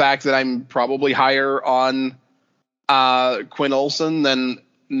given the fact that I'm probably higher on Quinn Olson than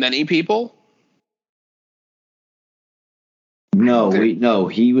many people. No,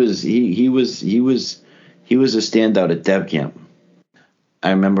 he was a standout at Dev Camp.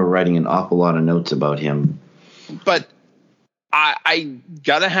 I remember writing an awful lot of notes about him. But I'm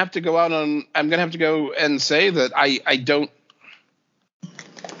gonna have to go and say that I don't,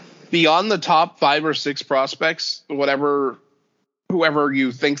 beyond the top 5 or 6 prospects, whoever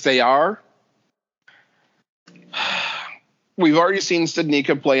you think they are. We've already seen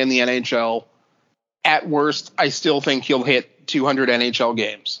Studnicka play in the NHL. At worst, I still think he'll hit 200 NHL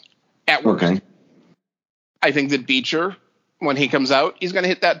games. At worst. Okay. I think that Beecher, when he comes out, he's going to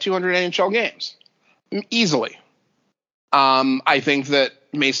hit that 200 NHL games easily. I think that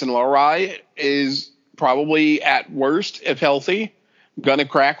Mason Lohrei is probably, at worst, if healthy, going to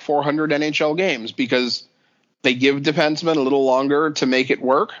crack 400 NHL games because they give defensemen a little longer to make it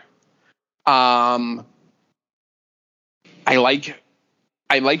work. I like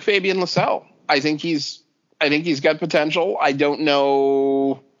Fabian Lysell. I think he's got potential. I don't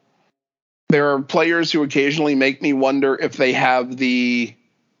know. There are players who occasionally make me wonder if they have the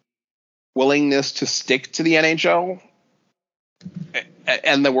willingness to stick to the NHL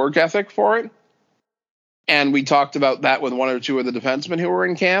and the work ethic for it. And we talked about that with one or two of the defensemen who were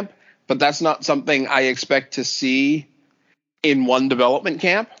in camp, but that's not something I expect to see in one development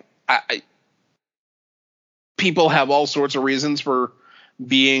camp. People have all sorts of reasons for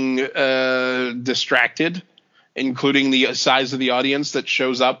being distracted, including the size of the audience that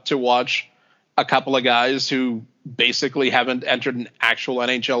shows up to watch a couple of guys who basically haven't entered an actual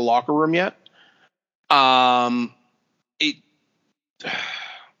NHL locker room yet.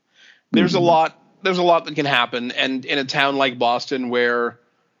 There's a lot that can happen, and in a town like Boston where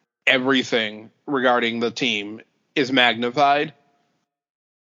everything regarding the team is magnified,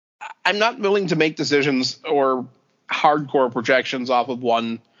 I'm not willing to make decisions or hardcore projections off of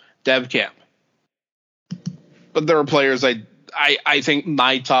one dev camp. But there are players I think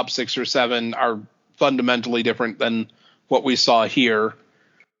my top 6 or 7 are fundamentally different than what we saw here.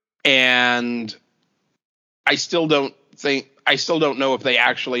 And I still don't know if they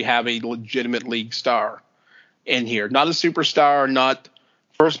actually have a legitimate league star in here. Not a superstar, not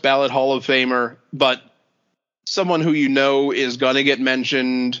first ballot Hall of Famer, but someone who is going to get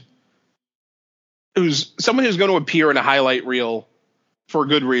mentioned, someone who's going to appear in a highlight reel for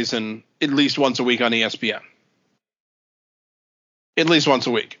good reason at least once a week on ESPN. At least once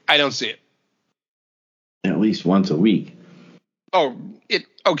a week. I don't see it. At least once a week.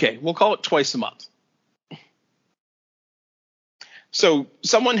 Okay, we'll call it twice a month. So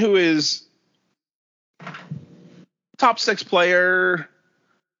someone who is top 6 player,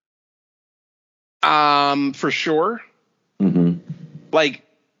 for sure. Mm-hmm. Like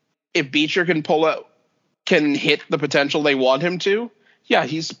if Beecher can hit the potential they want him to, yeah,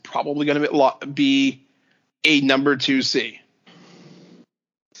 he's probably going to be a number 2C.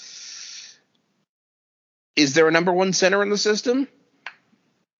 Is there a number 1 center in the system?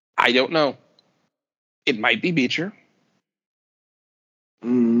 I don't know. It might be Beecher.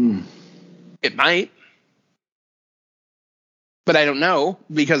 It might. But I don't know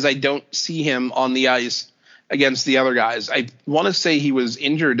because I don't see him on the ice against the other guys. I want to say he was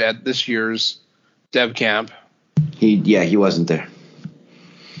injured at this year's Dev Camp. He wasn't there.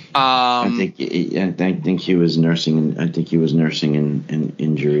 I think he was nursing. I think he was nursing an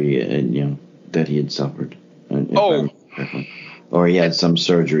injury, that he had suffered. Or he had some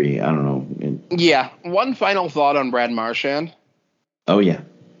surgery. I don't know. Yeah. One final thought on Brad Marchand. Oh yeah.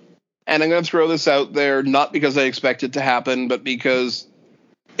 And I'm going to throw this out there, not because I expect it to happen, but because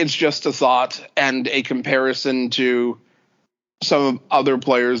it's just a thought and a comparison to some other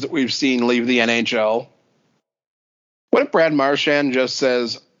players that we've seen leave the NHL. What if Brad Marchand just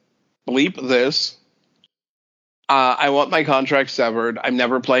says, bleep this, I want my contract severed, I'm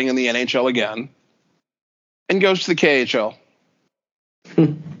never playing in the NHL again, and goes to the KHL?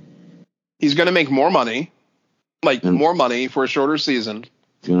 He's going to make more money, more money for a shorter season.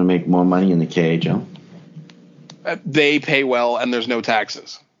 He's going to make more money in the KHL. They pay well, and there's no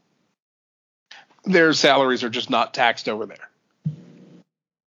taxes. Their salaries are just not taxed over there.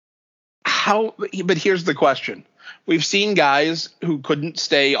 But here's the question. We've seen guys who couldn't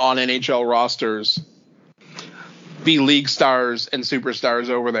stay on NHL rosters be league stars and superstars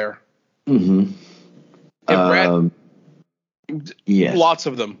over there. Mm-hmm. And yes. Lots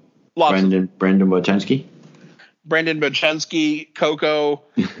of them. Brendan Bochenski. Brendan Bochenski, Coco,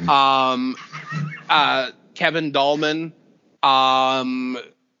 Kevin Dahlman.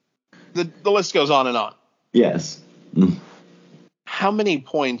 The list goes on and on. Yes. How many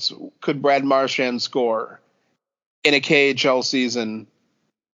points could Brad Marchand score in a KHL season?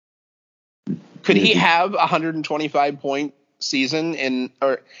 Could he have a 125 point season in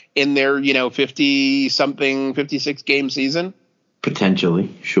their 50 something 56 game season?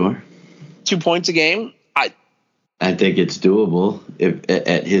 Potentially, sure. 2 points a game? I think it's doable if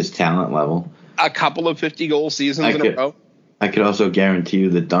at his talent level. A couple of 50 goal seasons in a row. I could also guarantee you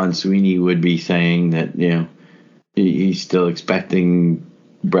that Don Sweeney would be saying that he's still expecting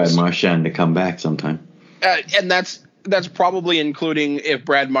Brad Marchand to come back sometime. And that's probably including if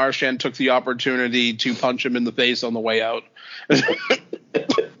Brad Marchand took the opportunity to punch him in the face on the way out.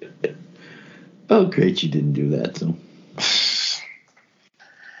 Oh, great! You didn't do that, so.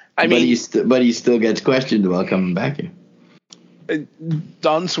 But he still gets questioned about coming back here.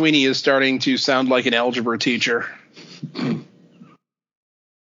 Don Sweeney is starting to sound like an algebra teacher.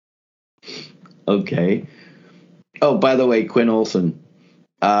 Okay. Oh, by the way, Quinn Olson.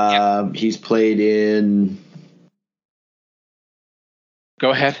 He's played in.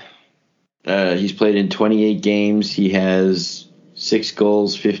 Go ahead. He's played in 28 games. He has 6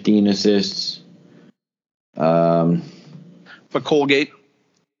 goals, 15 assists. For Colgate.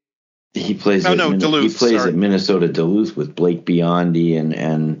 He plays. Duluth. He plays at Minnesota Duluth with Blake Biondi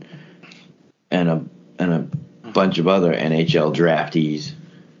and a bunch of other NHL draftees.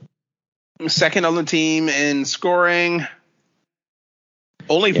 Second on the team in scoring.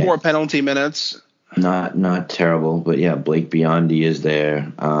 Only 4 penalty minutes. Not terrible, but yeah, Blake Biondi is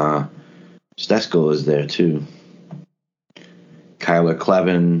there. Steskel is there too. Kyler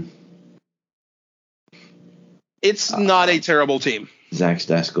Clevin. It's not a terrible team. Zach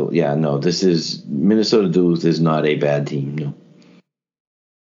Steskel. Yeah, no, this is Minnesota Duluth is not a bad team.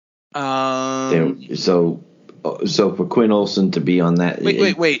 No. So for Quinn Olson to be on that.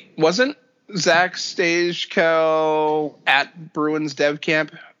 Wait. Wasn't Zach Stejko at Bruins Dev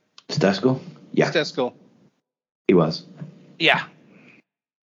Camp? Steskel? Yeah. Steskel. He was. Yeah.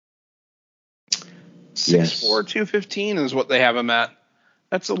 6'4", 215 is what they have him at.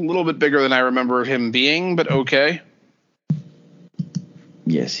 That's a little bit bigger than I remember him being, but okay.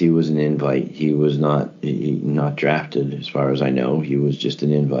 Yes, he was an invite. He was not drafted, as far as I know. He was just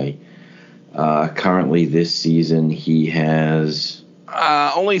an invite. Currently, this season, he has...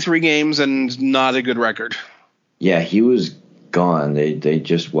 only 3 games and not a good record. Yeah, he was gone. They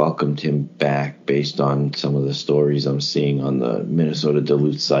just welcomed him back based on some of the stories I'm seeing on the Minnesota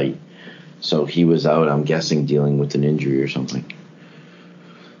Duluth site. So he was out, I'm guessing, dealing with an injury or something.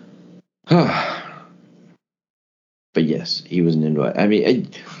 But yes, he was an invite. I mean,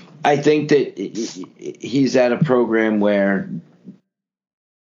 I think that he's at a program where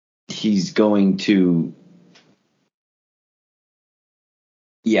he's going to,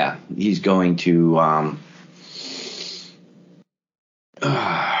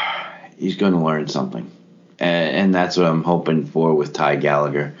 he's going to learn something, and that's what I'm hoping for with Ty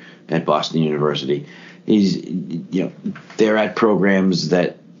Gallagher at Boston University. They're at programs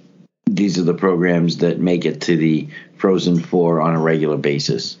that these are the programs that make it to the Frozen Four on a regular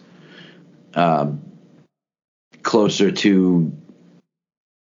basis, closer to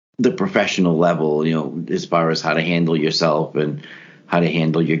the professional level, as far as how to handle yourself and how to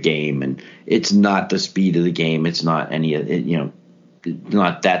handle your game. And it's not the speed of the game. It's not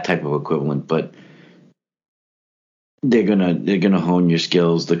not that type of equivalent, but they're gonna hone your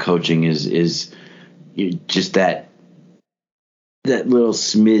skills. The coaching is just that little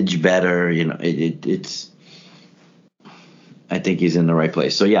smidge better. It's. I think he's in the right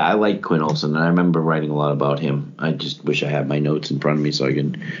place. So yeah, I like Quinn Olson, and I remember writing a lot about him. I just wish I had my notes in front of me so I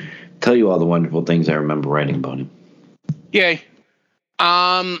can tell you all the wonderful things I remember writing about him. Yay.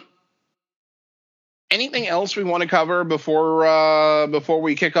 Anything else we want to cover before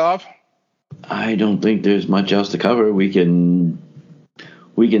we kick off? I don't think there's much else to cover. We can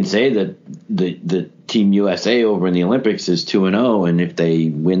say that the Team USA over in the Olympics is 2-0, and if they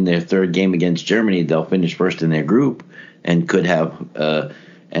win their third game against Germany, they'll finish first in their group and could have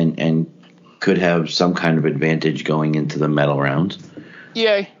could have some kind of advantage going into the medal rounds.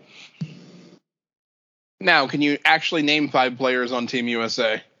 Yay. Now, can you actually name 5 players on Team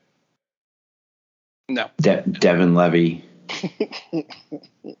USA? No. Devin Levy.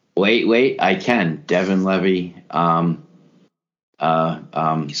 Wait, I can. Devin Levy. He's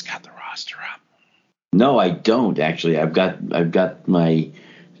got the roster up. No, I don't actually. I've got my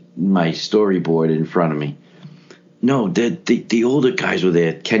storyboard in front of me. No, the older guys were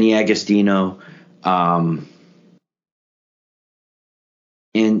there. Kenny Agostino, and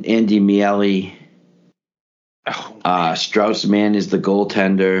Andy Miele. Strauss-Mann is the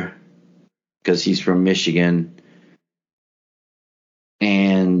goaltender because he's from Michigan.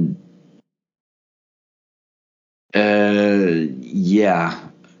 And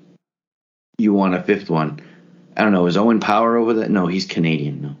you want a fifth one. I don't know. Is Owen Power over there? No, he's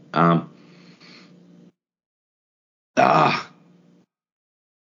Canadian. No.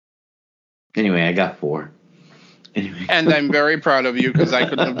 Anyway, I got 4. Anyway. And I'm very proud of you because I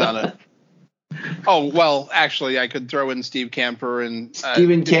couldn't have done it. Oh, well, actually, I could throw in Steve Camper and...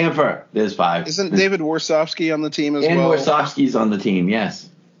 Steven Camper. There's 5. Isn't David Warsofsky on the team as well? And Warsofsky's on the team, yes.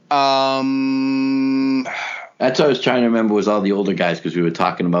 That's what I was trying to remember was all the older guys because we were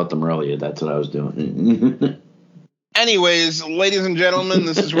talking about them earlier. That's what I was doing. Anyways, ladies and gentlemen,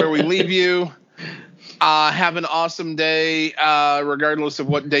 this is where we leave you. Have an awesome day, regardless of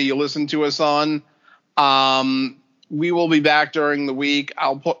what day you listen to us on. We will be back during the week.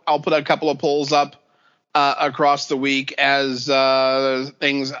 I'll put a couple of polls up across the week as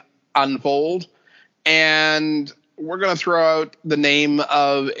things unfold, and we're going to throw out the name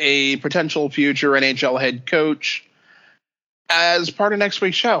of a potential future NHL head coach as part of next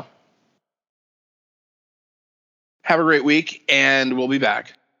week's show. Have a great week, and we'll be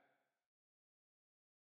back.